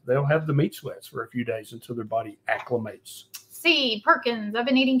have the meat sweats for a few days until their body acclimates. C. Perkins. I've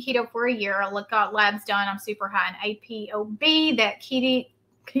been eating keto for a year. I got labs done. I'm super high in ApoB that keto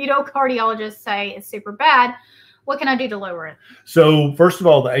cardiologists say is super bad. What can I do to lower it? So first of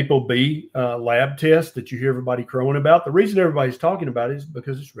all, the ApoB lab test that you hear everybody crowing about, the reason everybody's talking about it is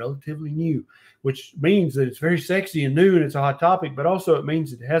because it's relatively new, which means that it's very sexy and new and it's a hot topic, but also it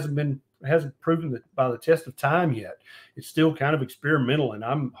means it hasn't proven that by the test of time yet. It's still kind of experimental, and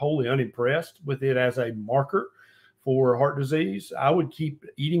I'm wholly unimpressed with it as a marker for heart disease. I would keep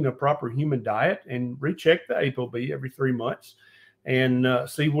eating a proper human diet and recheck the ApoB every 3 months and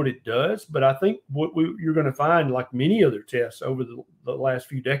see what it does. But I think what you're going to find, like many other tests over the last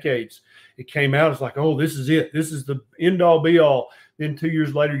few decades, it came out as like, oh, this is it. This is the end all be all. Then 2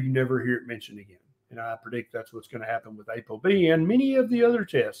 years later, you never hear it mentioned again. And I predict that's what's going to happen with ApoB and many of the other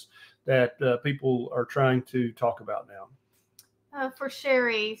tests that people are trying to talk about now. For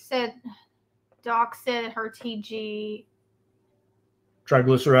Sherry, Doc said her TG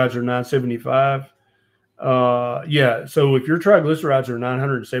triglycerides are 975. Yeah, so if your triglycerides are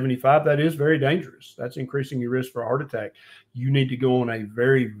 975, that is very dangerous. That's increasing your risk for a heart attack. You need to go on a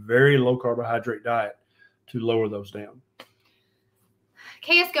very, very low carbohydrate diet to lower those down.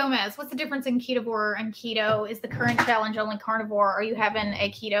 KS Gomez, what's the difference in Ketovore and keto? Is the current challenge only carnivore? Are you having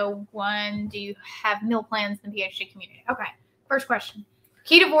a keto one? Do you have meal plans in the PhD community? Okay, first question.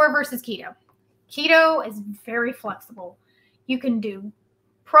 Ketovore versus keto. Keto is very flexible. You can do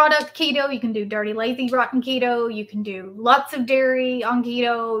product keto. You can do dirty, lazy, rotten keto. You can do lots of dairy on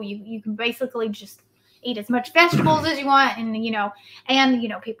keto. You can basically just eat as much vegetables as you want. And,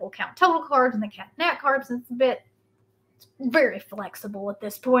 people count total carbs and they count net carbs. And it's very flexible at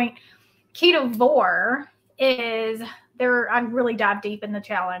this point. Ketovore is I really dive deep in the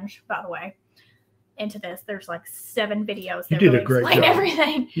challenge, by the way. Into this, there's like 7 videos that really explain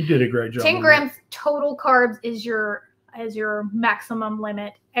everything. You did a great job. 10 grams total carbs is your maximum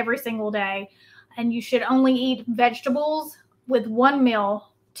limit every single day, and you should only eat vegetables with 1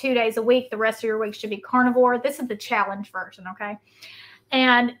 meal 2 days a week. The rest of your week should be carnivore. This is the challenge version, okay?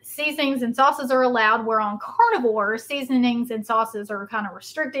 And seasonings and sauces are allowed. Where on carnivore, seasonings and sauces are kind of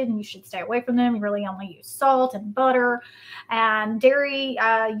restricted and you should stay away from them. You really only use salt and butter. And dairy,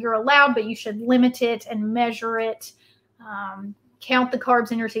 you're allowed, but you should limit it and measure it. Count the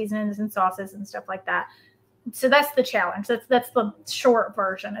carbs in your seasonings and sauces and stuff like that. So that's the challenge. That's the short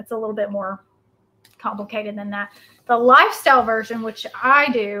version. It's a little bit more complicated than that. The lifestyle version, which I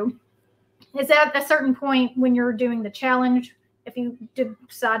do, is at a certain point when you're doing the challenge, if you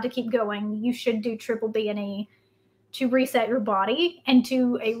decide to keep going, you should do triple B&E to reset your body and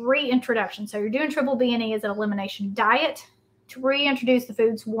to a reintroduction. So you're doing triple B&E as an elimination diet to reintroduce the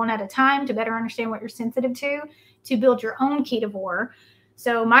foods one at a time to better understand what you're sensitive to build your own Ketovore.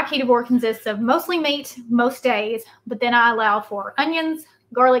 So my Ketovore consists of mostly meat most days, but then I allow for onions,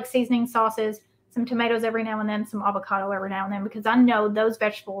 garlic, seasoning, sauces, some tomatoes every now and then, some avocado every now and then, because I know those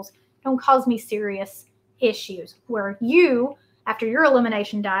vegetables don't cause me serious issues. Where you, after your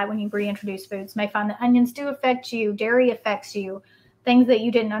elimination diet, when you reintroduce foods, may find that onions do affect you, dairy affects you, things that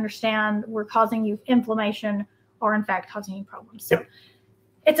you didn't understand were causing you inflammation are in fact causing you problems. So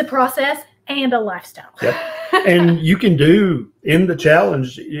it's a process and a lifestyle. Yep. And you can do in the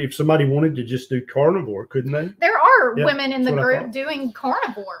challenge, if somebody wanted to just do carnivore, couldn't they? There are women in the group doing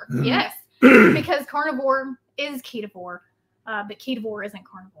carnivore. Mm-hmm. Yes. Because carnivore is Ketovore, but Ketovore isn't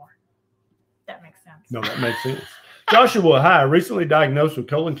carnivore. That makes sense. No, that makes sense. Joshua, hi. Recently diagnosed with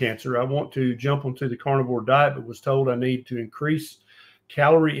colon cancer. I want to jump onto the carnivore diet, but was told I need to increase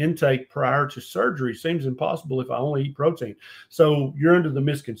calorie intake prior to surgery. Seems impossible if I only eat protein. So you're under the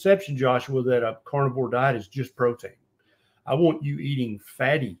misconception, Joshua, that a carnivore diet is just protein. I want you eating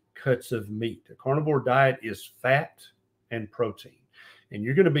fatty cuts of meat. A carnivore diet is fat and protein. And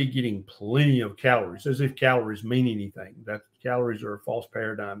you're going to be getting plenty of calories, as if calories mean anything. That calories are a false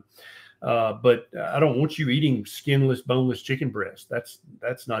paradigm. But I don't want you eating skinless, boneless chicken breast. That's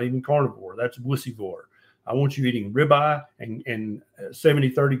not even carnivore. That's wussivore. I want you eating ribeye and 70,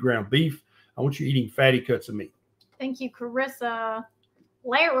 30 ground beef. I want you eating fatty cuts of meat. Thank you, Carissa.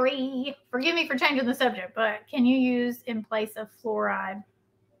 Larry, forgive me for changing the subject, but can you use in place of fluoride?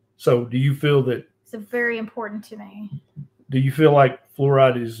 So do you feel that it's very important to me? Do you feel like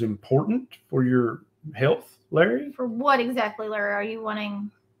fluoride is important for your health, Larry? For what exactly, Larry, are you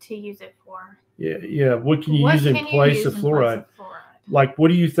wanting to use it for? Yeah. What can you use in place of fluoride? Like, what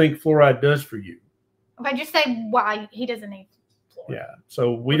do you think fluoride does for you? Okay, just say why he doesn't need fluoride. Yeah.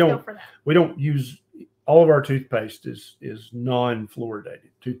 So we don't use, all of our toothpaste is non-fluoridated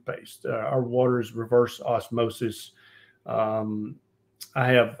toothpaste. Our water is reverse osmosis. I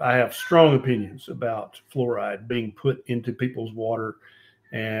have strong opinions about fluoride being put into people's water,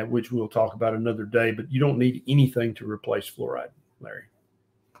 which we'll talk about another day. But you don't need anything to replace fluoride, Larry.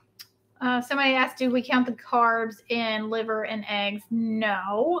 Somebody asked, do we count the carbs in liver and eggs?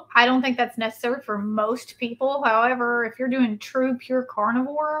 No, I don't think that's necessary for most people. However, if you're doing true pure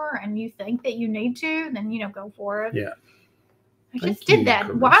carnivore and you think that you need to, then, go for it. Yeah. I just did that.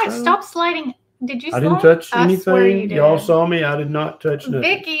 Carissa. Why? Stop sliding. Did you? I didn't touch anything. Y'all saw me. I did not touch nothing.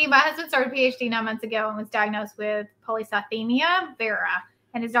 Vicky, my husband started PhD 9 months ago and was diagnosed with polycythemia vera,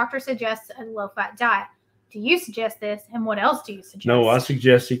 and his doctor suggests a low-fat diet. Do you suggest this, and what else do you suggest? No, I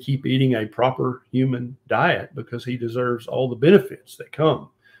suggest he keep eating a proper human diet because he deserves all the benefits that come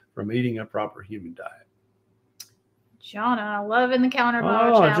from eating a proper human diet. Jonna, loving the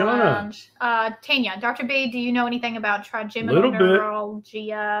counterbar challenge. Tanya, Dr. B, do you know anything about trigeminal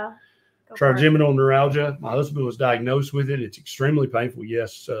neuralgia? Trigeminal neuralgia. My husband was diagnosed with it. It's extremely painful.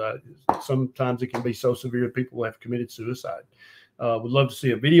 Yes, sometimes it can be so severe people have committed suicide. Would love to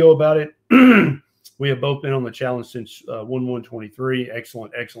see a video about it. We have both been on the challenge since 1/1/23.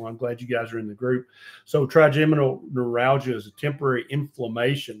 Excellent. I'm glad you guys are in the group. So trigeminal neuralgia is a temporary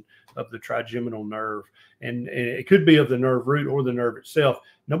inflammation of the trigeminal nerve. And it could be of the nerve root or the nerve itself.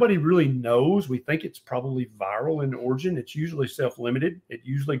 Nobody really knows. We think it's probably viral in origin. It's usually self-limited. It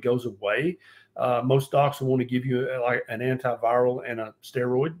usually goes away. Most docs will want to give you like an antiviral and a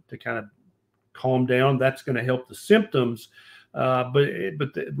steroid to kind of calm down. That's going to help the symptoms. But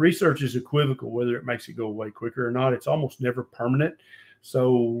the research is equivocal whether it makes it go away quicker or not. It's almost never permanent.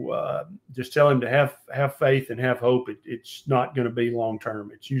 So just tell him to have faith and have hope. It's not going to be long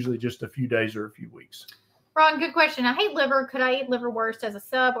term. It's usually just a few days or a few weeks. Ron, good question. I hate liver. Could I eat liverwurst as a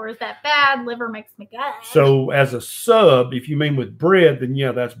sub, or is that bad? Liver makes me gag. So as a sub, if you mean with bread, then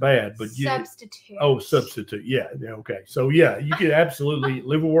yeah, that's bad. But substitute. Substitute. Yeah. Okay. So yeah, you could absolutely eat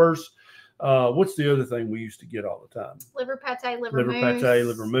liverwurst. What's the other thing we used to get all the time? Liver pate, liver mousse.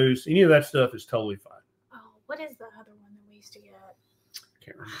 Liver mousse. Any of that stuff is totally fine. Oh, what is the other one that we used to get?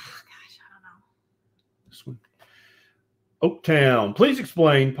 Can't remember. Oh, gosh, I don't know. This one. Oaktown, please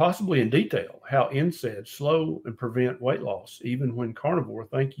explain, possibly in detail, how NSAIDs slow and prevent weight loss, even when carnivore.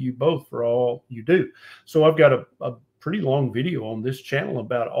 Thank you both for all you do. So I've got a pretty long video on this channel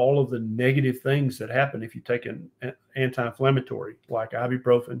about all of the negative things that happen if you take an anti-inflammatory like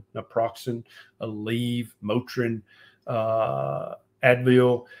ibuprofen, naproxen, Aleve, Motrin,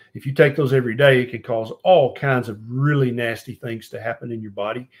 Advil. If you take those every day, it can cause all kinds of really nasty things to happen in your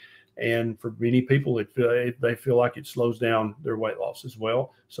body. And for many people, they feel like it slows down their weight loss as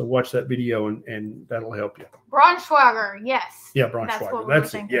well. So watch that video and that'll help you. Braunschweiger, yes. Yeah, Braunschweiger.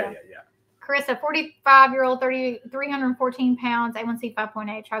 That's it. Yeah. Carissa, 45-year-old, 314 pounds, A1C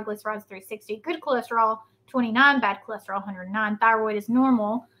 5.8, triglycerides 360, good cholesterol 29, bad cholesterol 109, thyroid is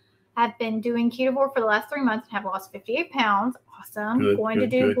normal. I've been doing Ketovore for the last 3 months and have lost 58 pounds. Awesome. Going to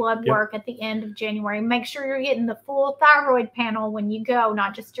do blood work at the end of January. Make sure you're getting the full thyroid panel when you go,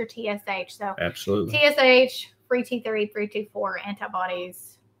 not just your TSH. So absolutely. TSH, free T3, free T4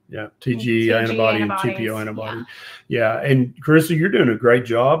 antibodies. Yeah, TG antibody and TPO antibody. Yeah, and Carissa, you're doing a great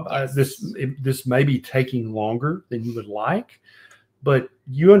job. Yes. This may be taking longer than you would like, but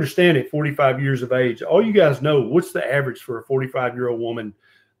you understand at 45 years of age, all you guys know, what's the average for a 45-year-old woman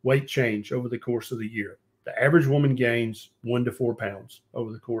weight change over the course of the year? The average woman gains 1 to 4 pounds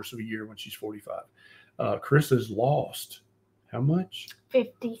over the course of a year when she's 45. Carissa's lost how much?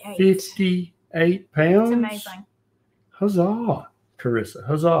 58. 58 pounds. It's amazing. Huzzah, Carissa.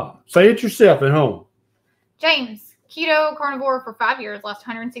 Huzzah. Say it yourself at home. James, keto carnivore for 5 years, lost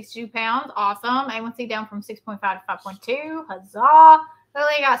 162 pounds. Awesome. A1C down from 6.5 to 5.2. Huzzah.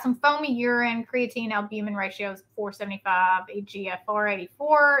 Lily got some foamy urine, creatine albumin ratios 475, eGFR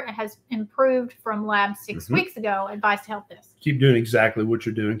 84. It has improved from lab 6 weeks ago. Advice to help this. Keep doing exactly what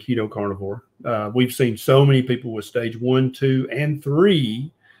you're doing, keto carnivore. We've seen so many people with stage 1, 2, and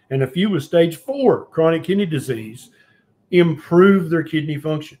 3, and a few with stage 4 chronic kidney disease improve their kidney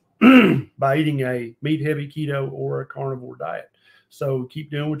function by eating a meat-heavy keto or a carnivore diet. So keep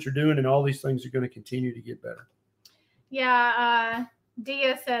doing what you're doing, and all these things are going to continue to get better. Yeah.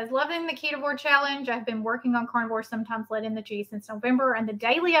 Dia says, loving the Ketovore challenge. I've been working on carnivore, sometimes led in the G since November, and the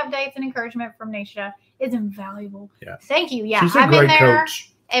daily updates and encouragement from Neisha is invaluable. Yeah. Thank you. Yeah. She's a I'm great in there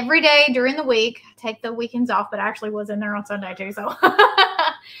coach. every day during the week. Take the weekends off, but I actually was in there on Sunday too. So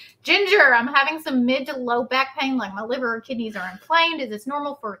Ginger, I'm having some mid to low back pain, like my liver or kidneys are inflamed. Is this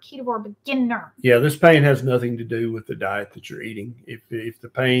normal for a Ketovore beginner? Yeah, this pain has nothing to do with the diet that you're eating. If the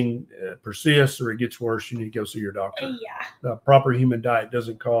pain persists or it gets worse, you need to go see your doctor. Yeah. The proper human diet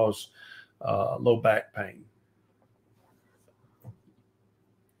doesn't cause low back pain.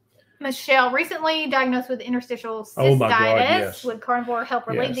 Michelle, recently diagnosed with interstitial cystitis. Oh my God, yes. Would carnivore help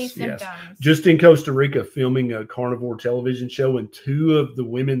relieve these symptoms? Just in Costa Rica, filming a carnivore television show, and 2 of the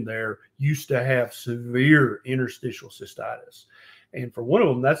women there used to have severe interstitial cystitis. And for one of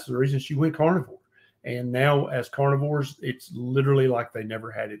them, that's the reason she went carnivore. And now as carnivores, it's literally like they never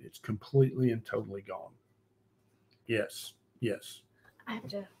had it. It's completely and totally gone. Yes. I have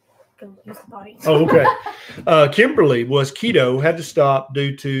to go use the body. Oh, okay. Kimberly was keto, had to stop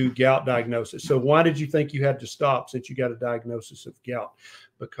due to gout diagnosis. So why did you think you had to stop since you got a diagnosis of gout?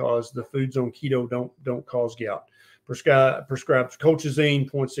 Because the foods on keto don't cause gout. Prescribed colchicine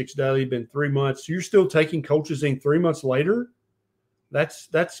 0.6 daily, been 3 months. So you're still taking colchicine 3 months later?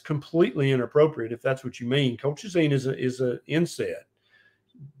 That's completely inappropriate if that's what you mean. Colchicine is a NSAID.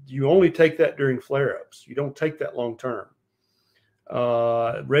 You only take that during flare-ups. You don't take that long term.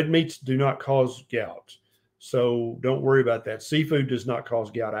 Red meats do not cause gout, so don't worry about that. Seafood does not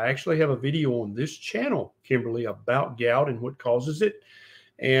cause gout. I actually have a video on this channel, Kimberly, about gout and what causes it.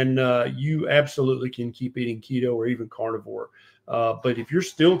 And you absolutely can keep eating keto or even carnivore. But if you're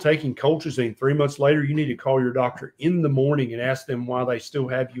still taking colchicine 3 months later, you need to call your doctor in the morning and ask them why they still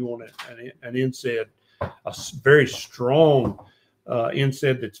have you on an NSAID, a very strong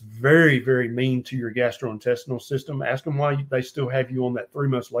NSAID that's very, very mean to your gastrointestinal system. Ask them why they still have you on that 3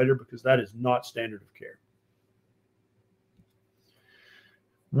 months later, because that is not standard of care.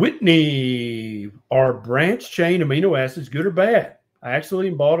 Whitney, are branch chain amino acids good or bad? I actually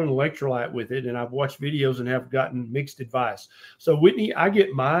bought an electrolyte with it, and I've watched videos and have gotten mixed advice. So Whitney, I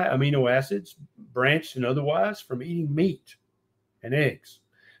get my amino acids, branched and otherwise, from eating meat and eggs.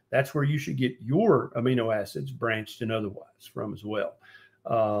 That's where you should get your amino acids, branched and otherwise, from as well.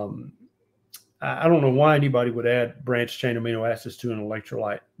 I don't know why anybody would add branched chain amino acids to an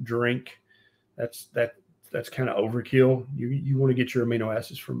electrolyte drink. That's kind of overkill. You want to get your amino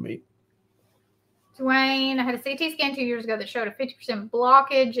acids from meat. Dwayne, I had a CT scan 2 years ago that showed a 50%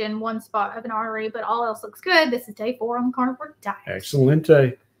 blockage in one spot of an artery, but all else looks good. This is day 4 on the carnivore diet.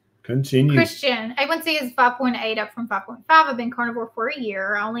 Excelente. Continue. Christian, A1C is 5.8 up from 5.5. I've been carnivore for a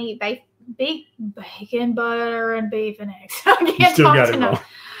year. I only eat beef, bacon, butter, and beef and eggs. You still got it wrong.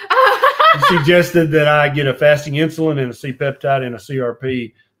 You suggested that I get a fasting insulin and a C-peptide and a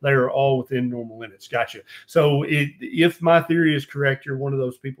CRP. They are all within normal limits. Gotcha. So if my theory is correct, you're one of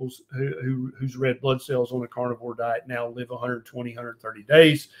those people whose red blood cells on a carnivore diet now live 120, 130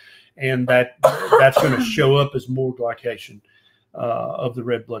 days. And that's going to show up as more glycation of the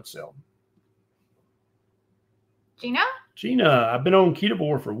red blood cell. Gina, I've been on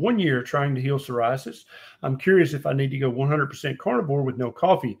Ketovore for 1 year trying to heal psoriasis. I'm curious if I need to go 100% carnivore with no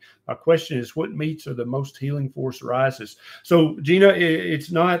coffee. My question is, what meats are the most healing for psoriasis? So, Gina,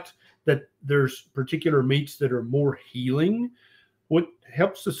 it's not that there's particular meats that are more healing. What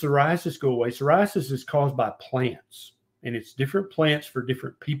helps the psoriasis go away? Psoriasis is caused by plants, and it's different plants for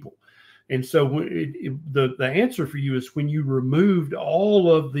different people. And so the answer for you is when you removed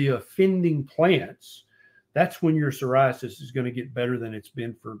all of the offending plants, that's when your psoriasis is going to get better than it's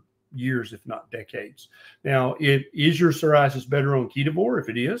been for years, if not decades. Now, is your psoriasis better on Ketovore? If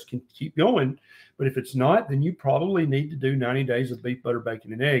it is, can keep going. But if it's not, then you probably need to do 90 days of beef, butter,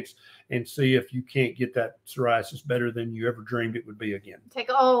 bacon, and eggs and see if you can't get that psoriasis better than you ever dreamed it would be again.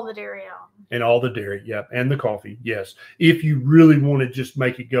 Take all the dairy out. And all the dairy, yep, and the coffee, yes. If you really want to just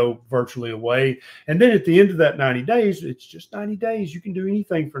make it go virtually away. And then at the end of that 90 days, it's just 90 days. You can do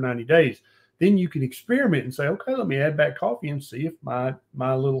anything for 90 days. Then you can experiment and say, okay, let me add back coffee and see if my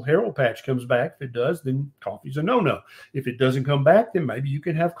little Harold patch comes back. If it does, then coffee's a no-no. If it doesn't come back, then maybe you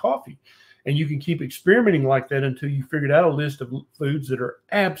can have coffee. And you can keep experimenting like that until you figured out a list of foods that are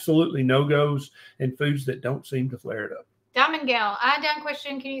absolutely no-goes and foods that don't seem to flare it up. Diamond Gal, iodine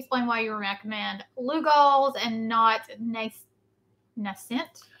question. Can you explain why you recommend Lugol's and not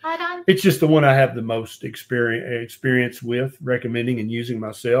Nascent iodine? It's just the one I have the most experience with recommending and using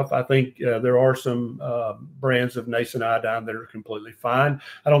myself. I think there are some brands of nascent iodine that are completely fine.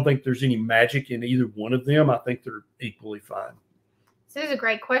 I don't think there's any magic in either one of them. I think they're equally fine. So this is a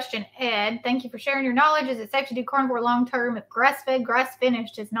great question, Ed. Thank you for sharing your knowledge. Is it safe to do carnivore long term if grass-fed,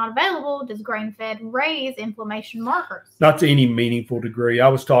 grass-finished is not available? Does grain-fed raise inflammation markers? Not to any meaningful degree. I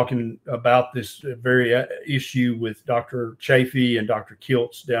was talking about this very issue with Dr. Chafee and Dr.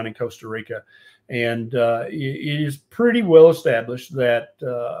 Kiltz down in Costa Rica. And it is pretty well established that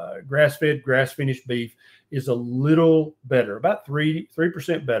grass-fed, grass-finished beef is a little better, about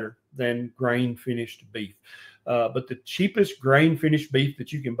 3% better than grain-finished beef. But the cheapest grain-finished beef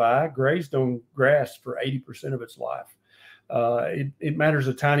that you can buy grazed on grass for 80% of its life. It matters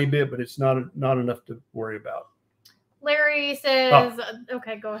a tiny bit, but it's not enough to worry about. Larry says,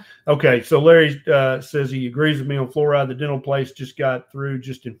 okay, go ahead. Okay, so Larry says he agrees with me on fluoride. The dental place just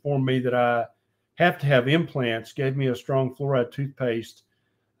informed me that I have to have implants, gave me a strong fluoride toothpaste.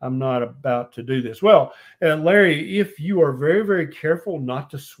 I'm not about to do this. Well, Larry, if you are very, very careful not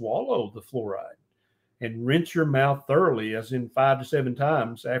to swallow the fluoride and rinse your mouth thoroughly, as in 5 to 7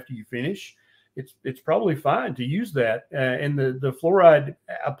 times after you finish, it's probably fine to use that. And the fluoride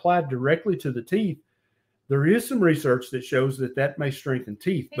applied directly to the teeth, there is some research that shows that may strengthen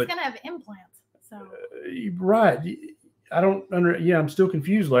teeth. He's going to have implants. So right. I'm still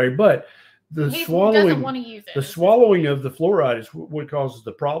confused, Larry, but he doesn't want to use it. The swallowing of the fluoride is what causes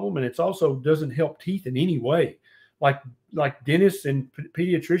the problem, and it's also doesn't help teeth in any way. Like dentists and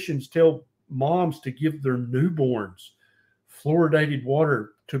pediatricians tell moms to give their newborns fluoridated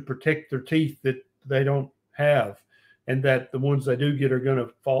water to protect their teeth that they don't have, and that the ones they do get are going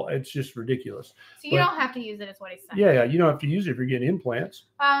to fall. It's just ridiculous. So you don't have to use it, is what he's saying. Yeah, you don't have to use it if you're getting implants.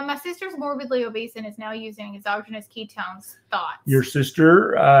 My sister's morbidly obese and is now using exogenous ketones. Thoughts? Your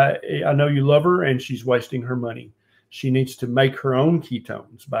sister, I know you love her, and she's wasting her money. She needs to make her own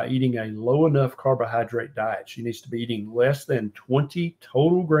ketones by eating a low enough carbohydrate diet. She needs to be eating less than 20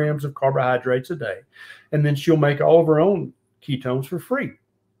 total grams of carbohydrates a day, and then she'll make all of her own ketones for free.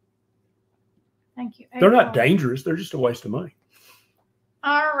 Thank you. They're not dangerous. They're just a waste of money.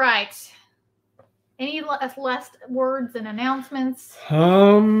 All right. Any last words and announcements?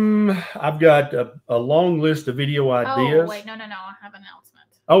 I've got a long list of video ideas. Oh, wait. No. I have an announcement.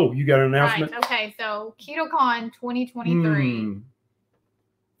 Oh, you got an announcement? Right. Okay. So KetoCon 2023.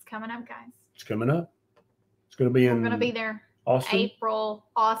 It's coming up, guys. It's coming up. It's going to be We're going to be there. Austin? April,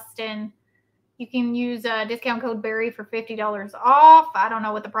 Austin. You can use discount code Barry for $50 off. I don't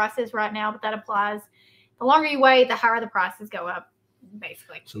know what the price is right now, but that applies. The longer you wait, the higher the prices go up,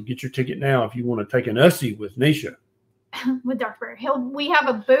 basically. So get your ticket now if you want to take an Ussie with Neisha. With Dr. Barry. We have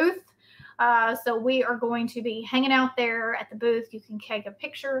a booth. So we are going to be hanging out there at the booth. You can take a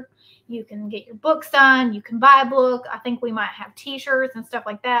picture. You can get your book signed. You can buy a book. I think we might have T-shirts and stuff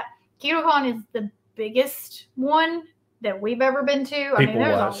like that. KetoCon is the biggest one that we've ever been to. I mean,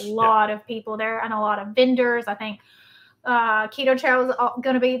 there's a lot of people there and a lot of vendors. I think Keto Chow is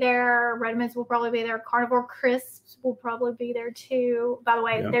going to be there. Redmond's will probably be there. Carnivore Crisps will probably be there too. By the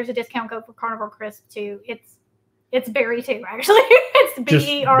way, there's a discount code for Carnivore Crisp too. It's Berry too, actually. It's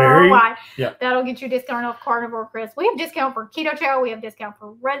BERRY. Yeah. That'll get you a discount off Carnivore Crisp. We have discount for Keto Chow. We have discount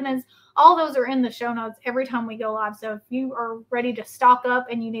for Redmond's. All those are in the show notes every time we go live. So if you are ready to stock up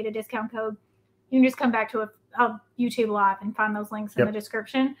and you need a discount code, you can just come back to a YouTube live and find those links in the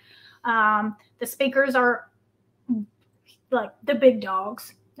description. The speakers are like the big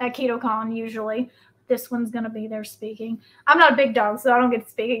dogs at KetoCon usually. This one's going to be there speaking. I'm not a big dog, so I don't get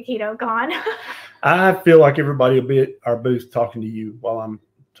to speak at KetoCon. I feel like everybody will be at our booth talking to you while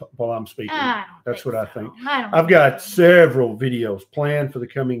I'm speaking. That's what I think. I've got several videos planned for the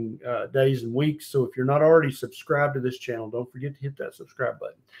coming days and weeks. So if you're not already subscribed to this channel, don't forget to hit that subscribe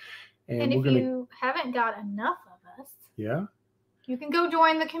button. And if you haven't got enough of us, you can go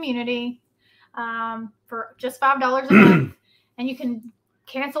join the community for just $5 a month, and you can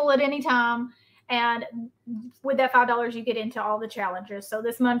cancel at any time. And with that $5, you get into all the challenges. So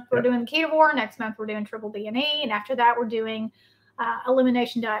this month we're doing Ketovore. Next month we're doing Triple B&E. And after that, we're doing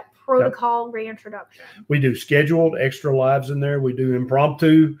Elimination Diet Protocol Reintroduction. We do scheduled extra lives in there. We do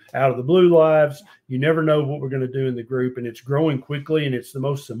impromptu, out of the blue lives. You never know what we're going to do in the group. And it's growing quickly. And it's the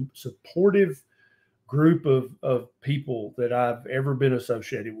most supportive group of people that I've ever been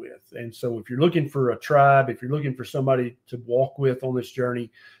associated with. And so if you're looking for a tribe, if you're looking for somebody to walk with on this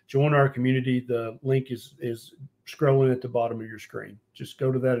journey, join our community. The link is scrolling at the bottom of your screen. Just go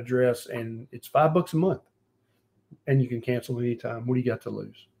to that address, and it's $5 a month, and you can cancel anytime. What do you got to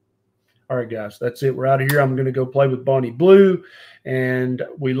lose? All right, guys, that's it. We're out of here. I'm going to go play with Bonnie Blue, and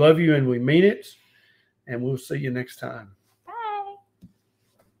we love you and we mean it, and we'll see you next time.